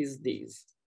is this.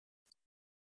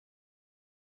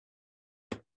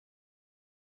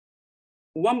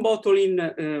 One bottle in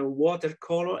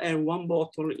watercolor and one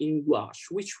bottle in gouache.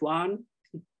 Which one?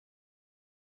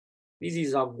 This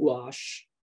is a gouache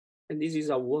and this is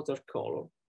a watercolor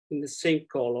in the same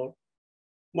color,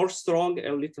 more strong and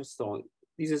a little strong.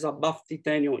 This is a buff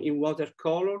titanium in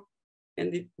watercolor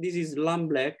and this is lamp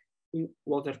black in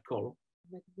watercolor.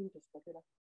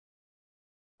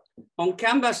 On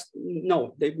canvas,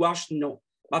 no, the gouache, no.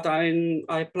 But I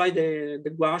apply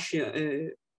the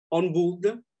gouache on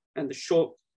wood and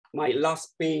show my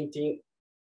last painting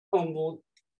on wood.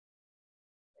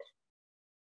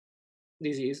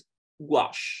 This is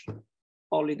gouache,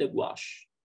 only the gouache.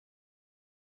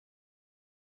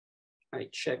 I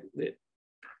check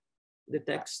the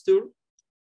texture.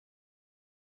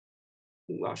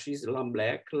 Gouache is lamp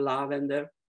black,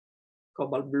 lavender,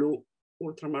 cobalt blue,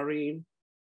 ultramarine,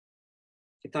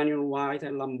 titanium white,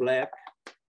 and lamp black.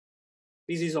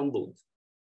 This is on wood.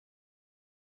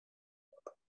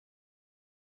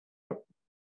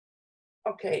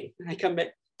 Okay, I come back.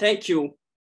 Thank you.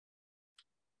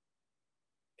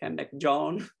 Come back,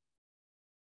 John.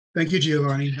 Thank you,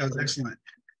 Giovanni. That was excellent.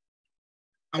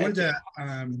 I wanted to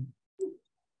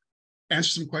answer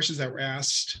some questions that were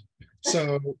asked.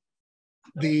 So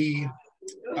the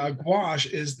gouache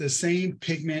is the same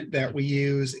pigment that we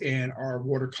use in our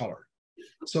watercolor.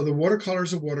 So the watercolor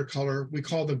is a watercolor. We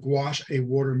call the gouache a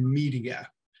water media.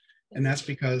 And that's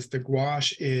because the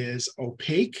gouache is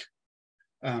opaque.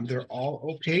 They're all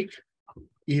opaque.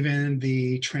 Even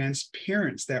the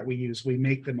transparents that we use, we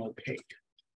make them opaque.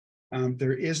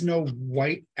 There is no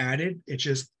white added. It's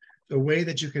just the way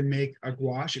that you can make a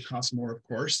gouache. It costs more, of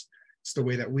course. It's the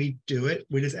way that we do it.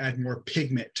 We just add more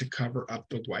pigment to cover up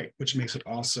the white, which makes it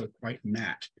also quite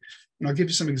matte. And I'll give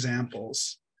you some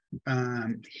examples.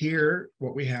 Here,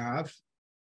 what we have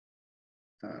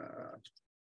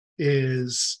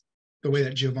is the way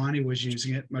that Giovanni was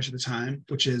using it much of the time,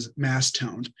 which is mass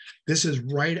toned. This is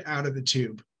right out of the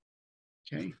tube,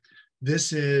 okay?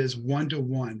 This is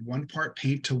 1:1, 1 part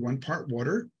paint to 1 part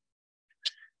water.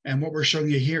 And what we're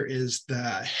showing you here is the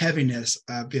heaviness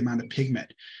of the amount of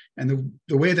pigment. And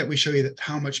the way that we show you that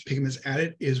how much pigment is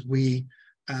added is we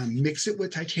mix it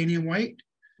with titanium white,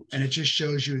 and it just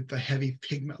shows you the heavy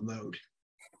pigment load.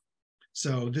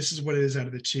 So this is what it is out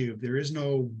of the tube. There is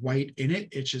no white in it.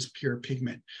 It's just pure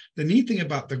pigment. The neat thing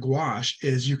about the gouache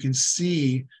is you can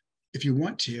see, if you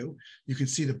want to, you can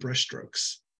see the brush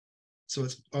strokes. So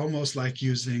it's almost like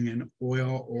using an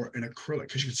oil or an acrylic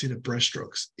because you can see the brush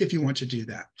strokes if you want to do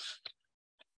that.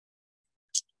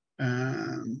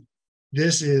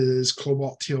 This is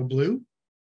cobalt teal blue.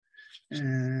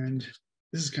 And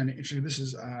this is kind of interesting. This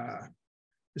is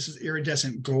This is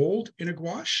iridescent gold in a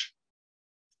gouache.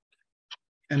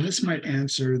 And this might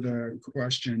answer the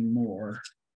question more.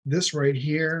 This right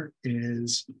here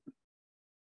is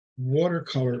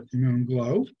watercolor moon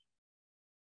glow.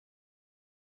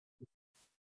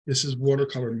 This is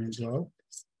watercolor moon glow.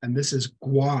 And this is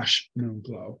gouache moon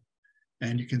glow.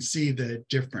 And you can see the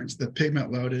difference. The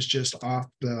pigment load is just off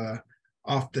the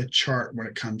chart when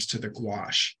it comes to the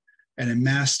gouache. And in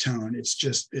mass tone,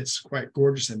 it's quite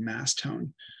gorgeous in mass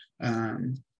tone.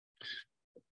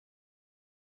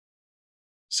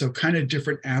 So kind of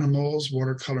different animals,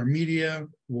 watercolor media,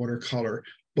 watercolor,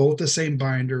 both the same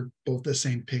binder, both the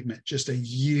same pigment, just a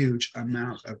huge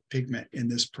amount of pigment in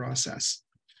this process.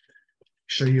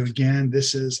 Show you again,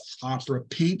 this is opera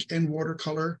pink in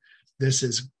watercolor. This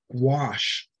is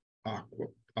gouache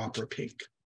opera pink.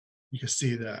 You can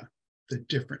see the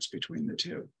difference between the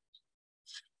two.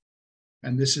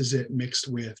 And this is it mixed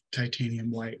with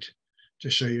titanium white to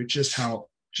show you just how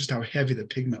heavy the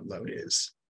pigment load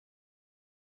is.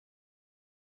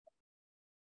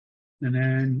 And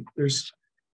then we're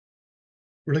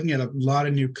looking at a lot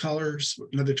of new colors,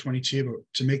 another 22, but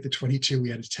to make the 22,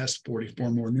 we had to test 44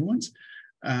 more new ones.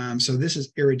 So this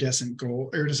is iridescent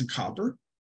gold, iridescent copper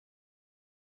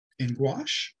in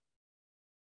gouache.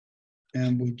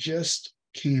 And we just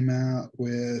came out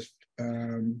with,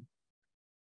 I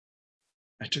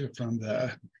took it from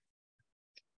the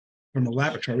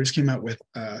laboratory. We just came out with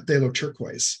phthalo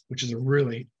turquoise, which is a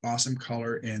really awesome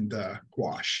color in the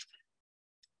gouache.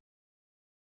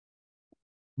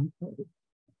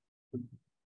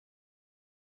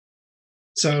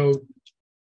 So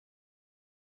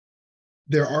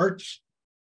there are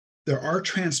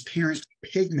transparent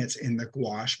pigments in the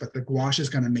gouache, but the gouache is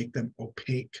going to make them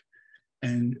opaque.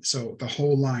 And so the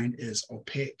whole line is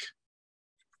opaque.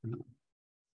 Okay.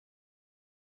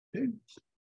 Do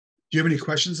you have any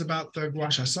questions about the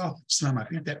gouache? I saw some. I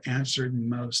think that answered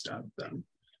most of them.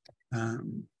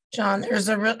 John, there's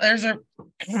a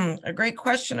great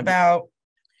question about.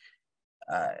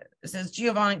 It says,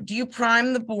 Giovanni, do you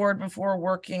prime the board before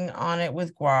working on it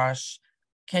with gouache?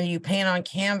 Can you paint on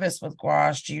canvas with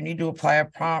gouache? Do you need to apply a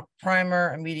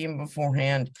primer, a medium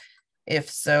beforehand? If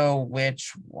so,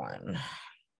 which one?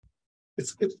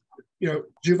 It's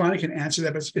Giovanni can answer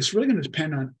that, but it's really going to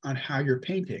depend on how you're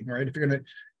painting, right? If you're going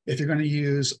to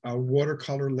use a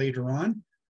watercolor later on,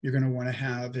 you're going to want to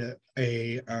have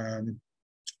a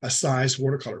sized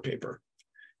watercolor paper.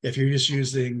 If you're just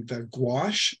using the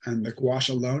gouache and the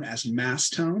gouache alone as mass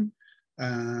tone,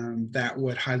 that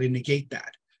would highly negate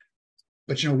that.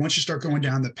 But once you start going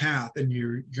down the path and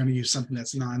you're going to use something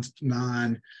that's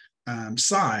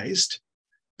non-sized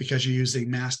because you're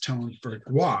using mass tone for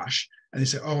gouache, and they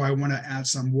say, "Oh, I want to add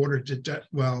some water to,"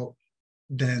 well,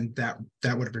 then that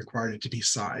would have required it to be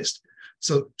sized.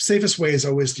 So safest way is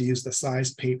always to use the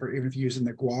sized paper, even if you're using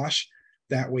the gouache.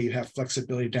 That way you have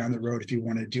flexibility down the road if you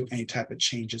want to do any type of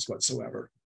changes whatsoever.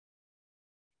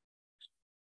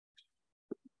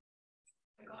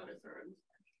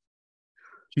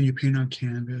 Can you paint on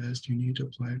canvas? Do you need to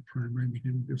apply a primer and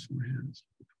medium beforehand?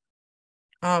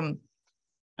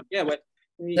 Yeah, but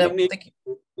in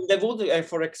the wood,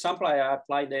 for example, I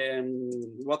applied the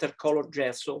watercolor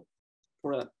gesso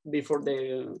before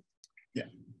the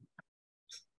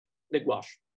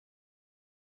gouache.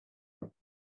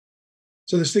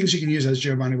 So there's things you can use, as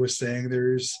Giovanni was saying.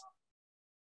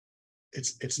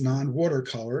 It's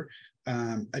non-watercolor,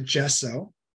 a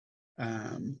gesso.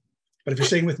 But if you're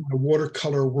staying within the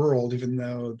watercolor world, even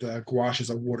though the gouache is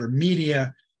a water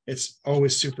media, it's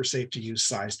always super safe to use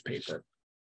sized paper.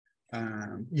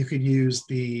 You could use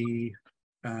the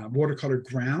watercolor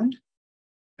ground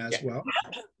as well,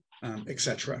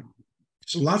 etc.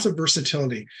 So lots of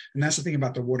versatility. And that's the thing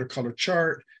about the watercolor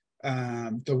chart.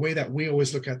 The way that we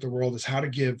always look at the world is how to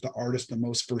give the artist the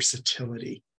most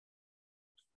versatility.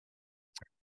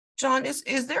 John,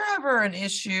 is there ever an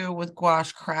issue with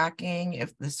gouache cracking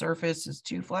if the surface is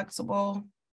too flexible?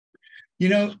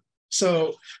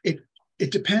 So it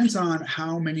depends on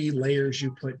how many layers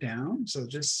you put down. So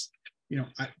this,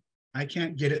 I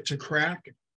can't get it to crack.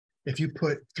 If you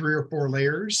put 3 or 4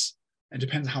 layers, it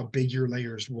depends on how big your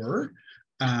layers were.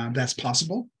 That's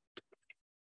possible.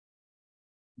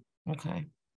 Okay,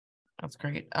 that's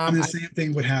great. And the same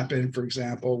thing would happen, for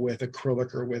example, with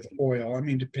acrylic or with oil. I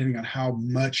mean, depending on how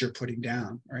much you're putting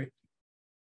down, right?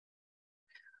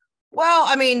 Well,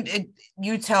 I mean,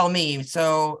 you tell me.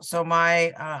 So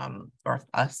my or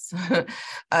us,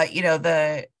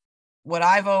 what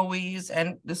I've always,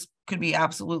 and this could be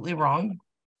absolutely wrong,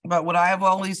 but what I've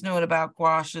always known about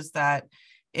gouache is that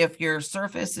if your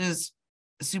surface is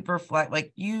super flat,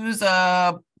 like use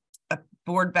a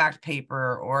board backed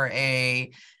paper or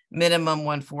a minimum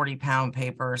 140-pound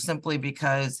paper, simply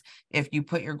because if you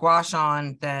put your gouache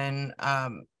on, then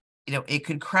you know, it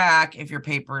could crack if your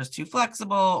paper is too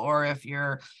flexible, or if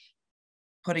you're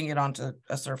putting it onto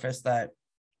a surface that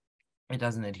it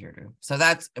doesn't adhere to. So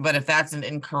that's, but if that's an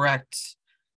incorrect.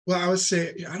 Well, I would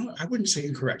say, I wouldn't say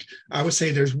incorrect. I would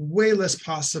say there's way less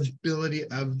possibility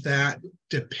of that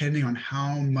depending on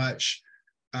how much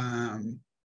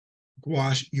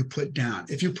gouache you put down.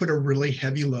 If you put a really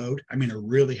heavy load, I mean, a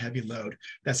really heavy load,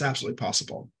 that's absolutely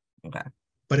possible. Okay.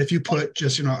 But if you put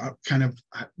just, you know, a kind of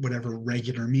whatever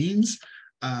regular means,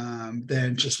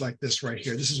 then just like this right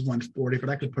here, this is 140, but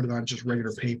I could put it on just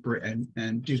regular paper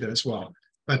and do that as well.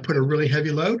 If I put a really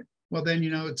heavy load, well, then,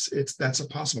 you know, that's a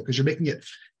possible, because you're making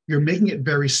it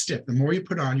very stiff. The more you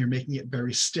put on, you're making it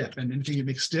very stiff. And anything you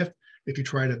make stiff, if you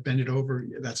try to bend it over,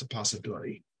 that's a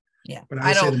possibility. Yeah, but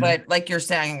I don't. But like you're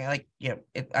saying, like, you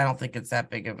know, I don't think it's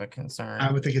that big of a concern.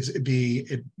 I would think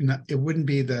it wouldn't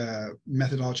be the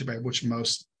methodology by which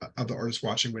most of the artists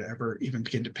watching would ever even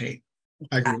begin to paint.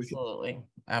 I agree with you.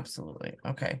 Absolutely.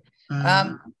 Okay.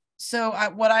 So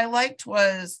what I liked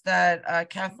was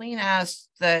that Kathleen asked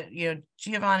that, you know,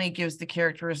 Giovanni gives the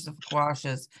characteristics of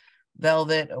gouaches: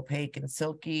 velvet, opaque, and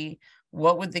silky.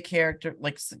 What would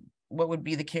what would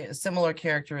be the similar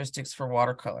characteristics for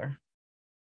watercolor?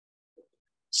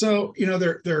 So, you know,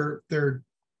 they're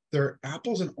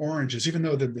apples and oranges. Even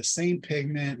though they're the same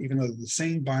pigment, even though they're the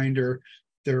same binder,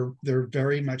 they're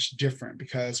very much different,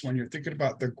 because when you're thinking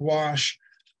about the gouache,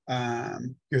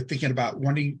 you're thinking about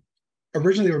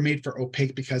originally they were made for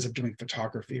opaque because of doing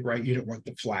photography, right? You didn't want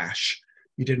the flash.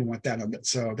 You didn't want that on it.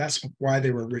 So that's why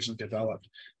they were originally developed.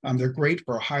 They're great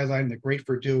for highlighting. They're great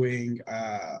for doing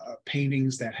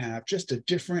paintings that have just a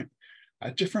different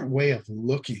way of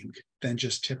looking than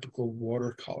just typical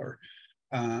watercolor.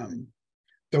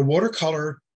 The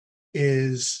watercolor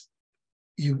is,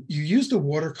 you use the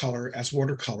watercolor as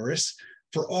watercolorists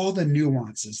for all the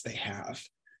nuances they have.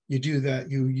 You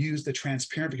use the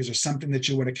transparent because there's something that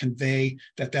you want to convey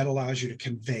that allows you to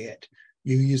convey it.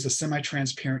 You use the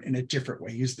semi-transparent in a different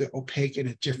way, use the opaque in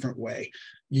a different way,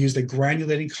 you use the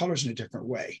granulating colors in a different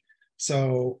way.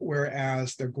 So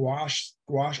whereas the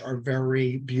gouache are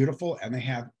very beautiful and they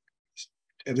have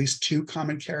at least two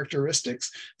common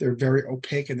characteristics, they're very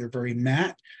opaque and they're very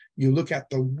matte. You look at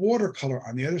the watercolor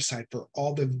on the other side for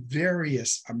all the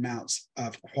various amounts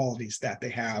of qualities that they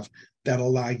have that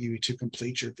allow you to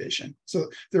complete your vision. So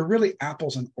they're really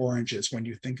apples and oranges when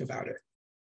you think about it.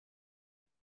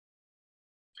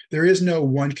 There is no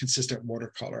one consistent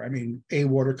watercolor. I mean, a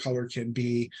watercolor can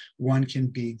be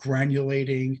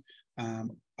granulating,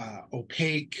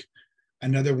 opaque.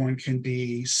 Another one can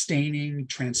be staining,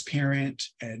 transparent,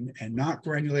 and not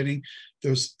granulating.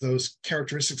 Those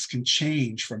characteristics can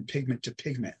change from pigment to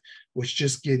pigment, which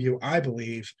just give you, I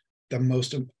believe,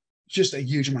 just a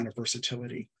huge amount of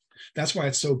versatility. That's why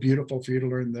it's so beautiful for you to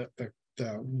learn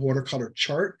the watercolor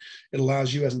chart. It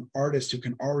allows you as an artist who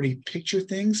can already picture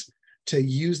things to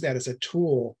use that as a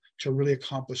tool to really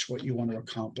accomplish what you want to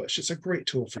accomplish. It's a great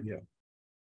tool for you.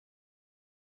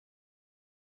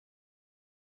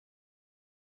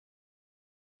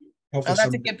 Oh, that's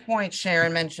a good point.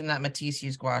 Sharon mentioned that Matisse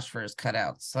used gouache for his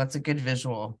cutouts, so that's a good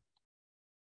visual.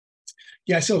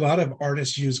 Yeah, I see a lot of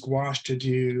artists use gouache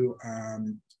to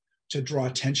draw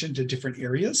attention to different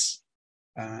areas,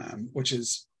 which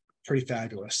is pretty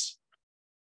fabulous.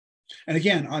 And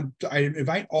again, I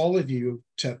invite all of you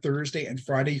to Thursday and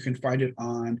Friday. You can find it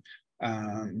on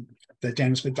the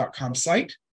danielsmith.com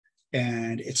site,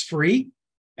 and it's free.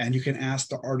 And you can ask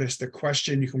the artist the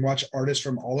question. You can watch artists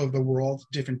from all over the world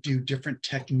do different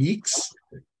techniques.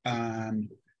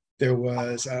 There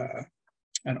was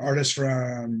an artist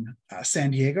from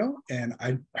San Diego, and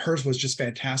hers was just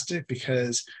fantastic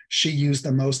because she used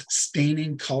the most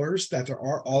staining colors that there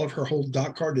are. All of her whole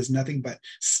dot card is nothing but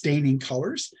staining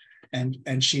colors.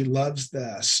 And she loves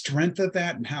the strength of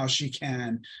that and how she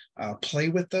can play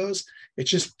with those. It's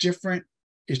just different.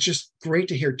 It's just great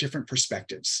to hear different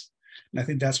perspectives. And I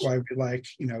think that's why we like,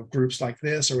 you know, groups like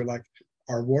this, or we like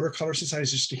our watercolor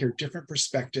societies, just to hear different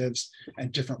perspectives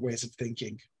and different ways of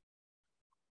thinking.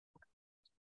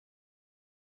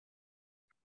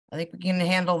 I think we can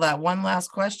handle that one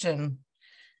last question.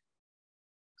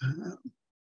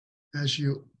 As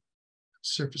you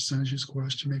surface designs use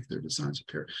gouache to make their designs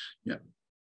appear. Yeah.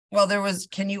 Well,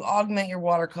 can you augment your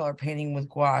watercolor painting with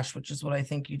gouache, which is what I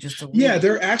think you just alluded Yeah, to.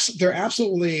 they're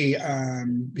absolutely,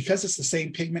 because it's the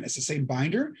same pigment, it's the same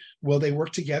binder. Will they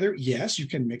work together? Yes, you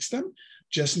can mix them.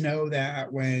 Just know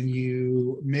that when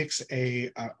you mix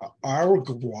our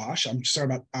gouache, I'm just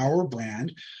talking about our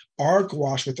brand, our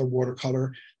gouache with the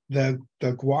watercolor, the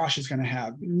gouache is going to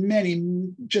have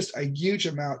just a huge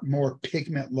amount more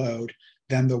pigment load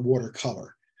than the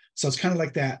watercolor. So it's kind of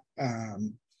like that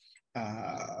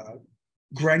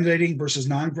granulating versus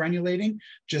non-granulating.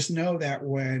 Just know that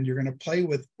when you're going to play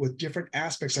with different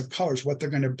aspects of colors, what they're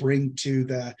going to bring to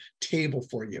the table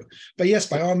for you. But yes,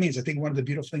 by all means, I think one of the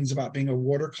beautiful things about being a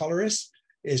watercolorist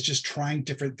is just trying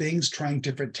different things, trying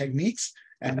different techniques,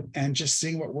 and just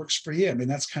seeing what works for you. I mean,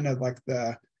 that's kind of like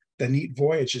the neat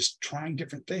voyage, just trying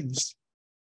different things.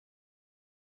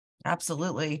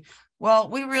 Absolutely. Well,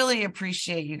 we really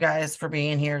appreciate you guys for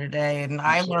being here today. And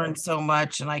I learned so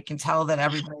much, and I can tell that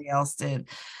everybody else did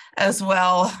as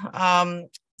well.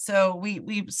 So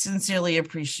we sincerely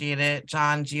appreciate it.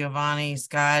 John, Giovanni,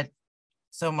 Scott,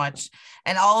 so much.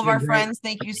 And all of our friends,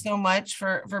 thank you so much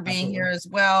for being here as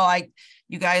well.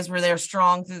 You guys were there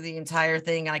strong through the entire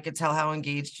thing, and I could tell how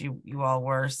engaged you all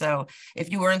were. So if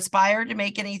you were inspired to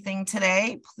make anything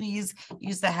today, please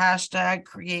use the hashtag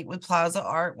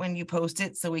 #CreateWithPlazaArt when you post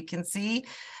it so we can see.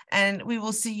 And we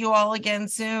will see you all again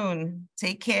soon.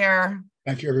 Take care.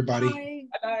 Thank you, everybody.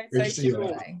 Bye. Great to see you all.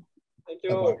 Thank you.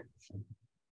 Bye-bye.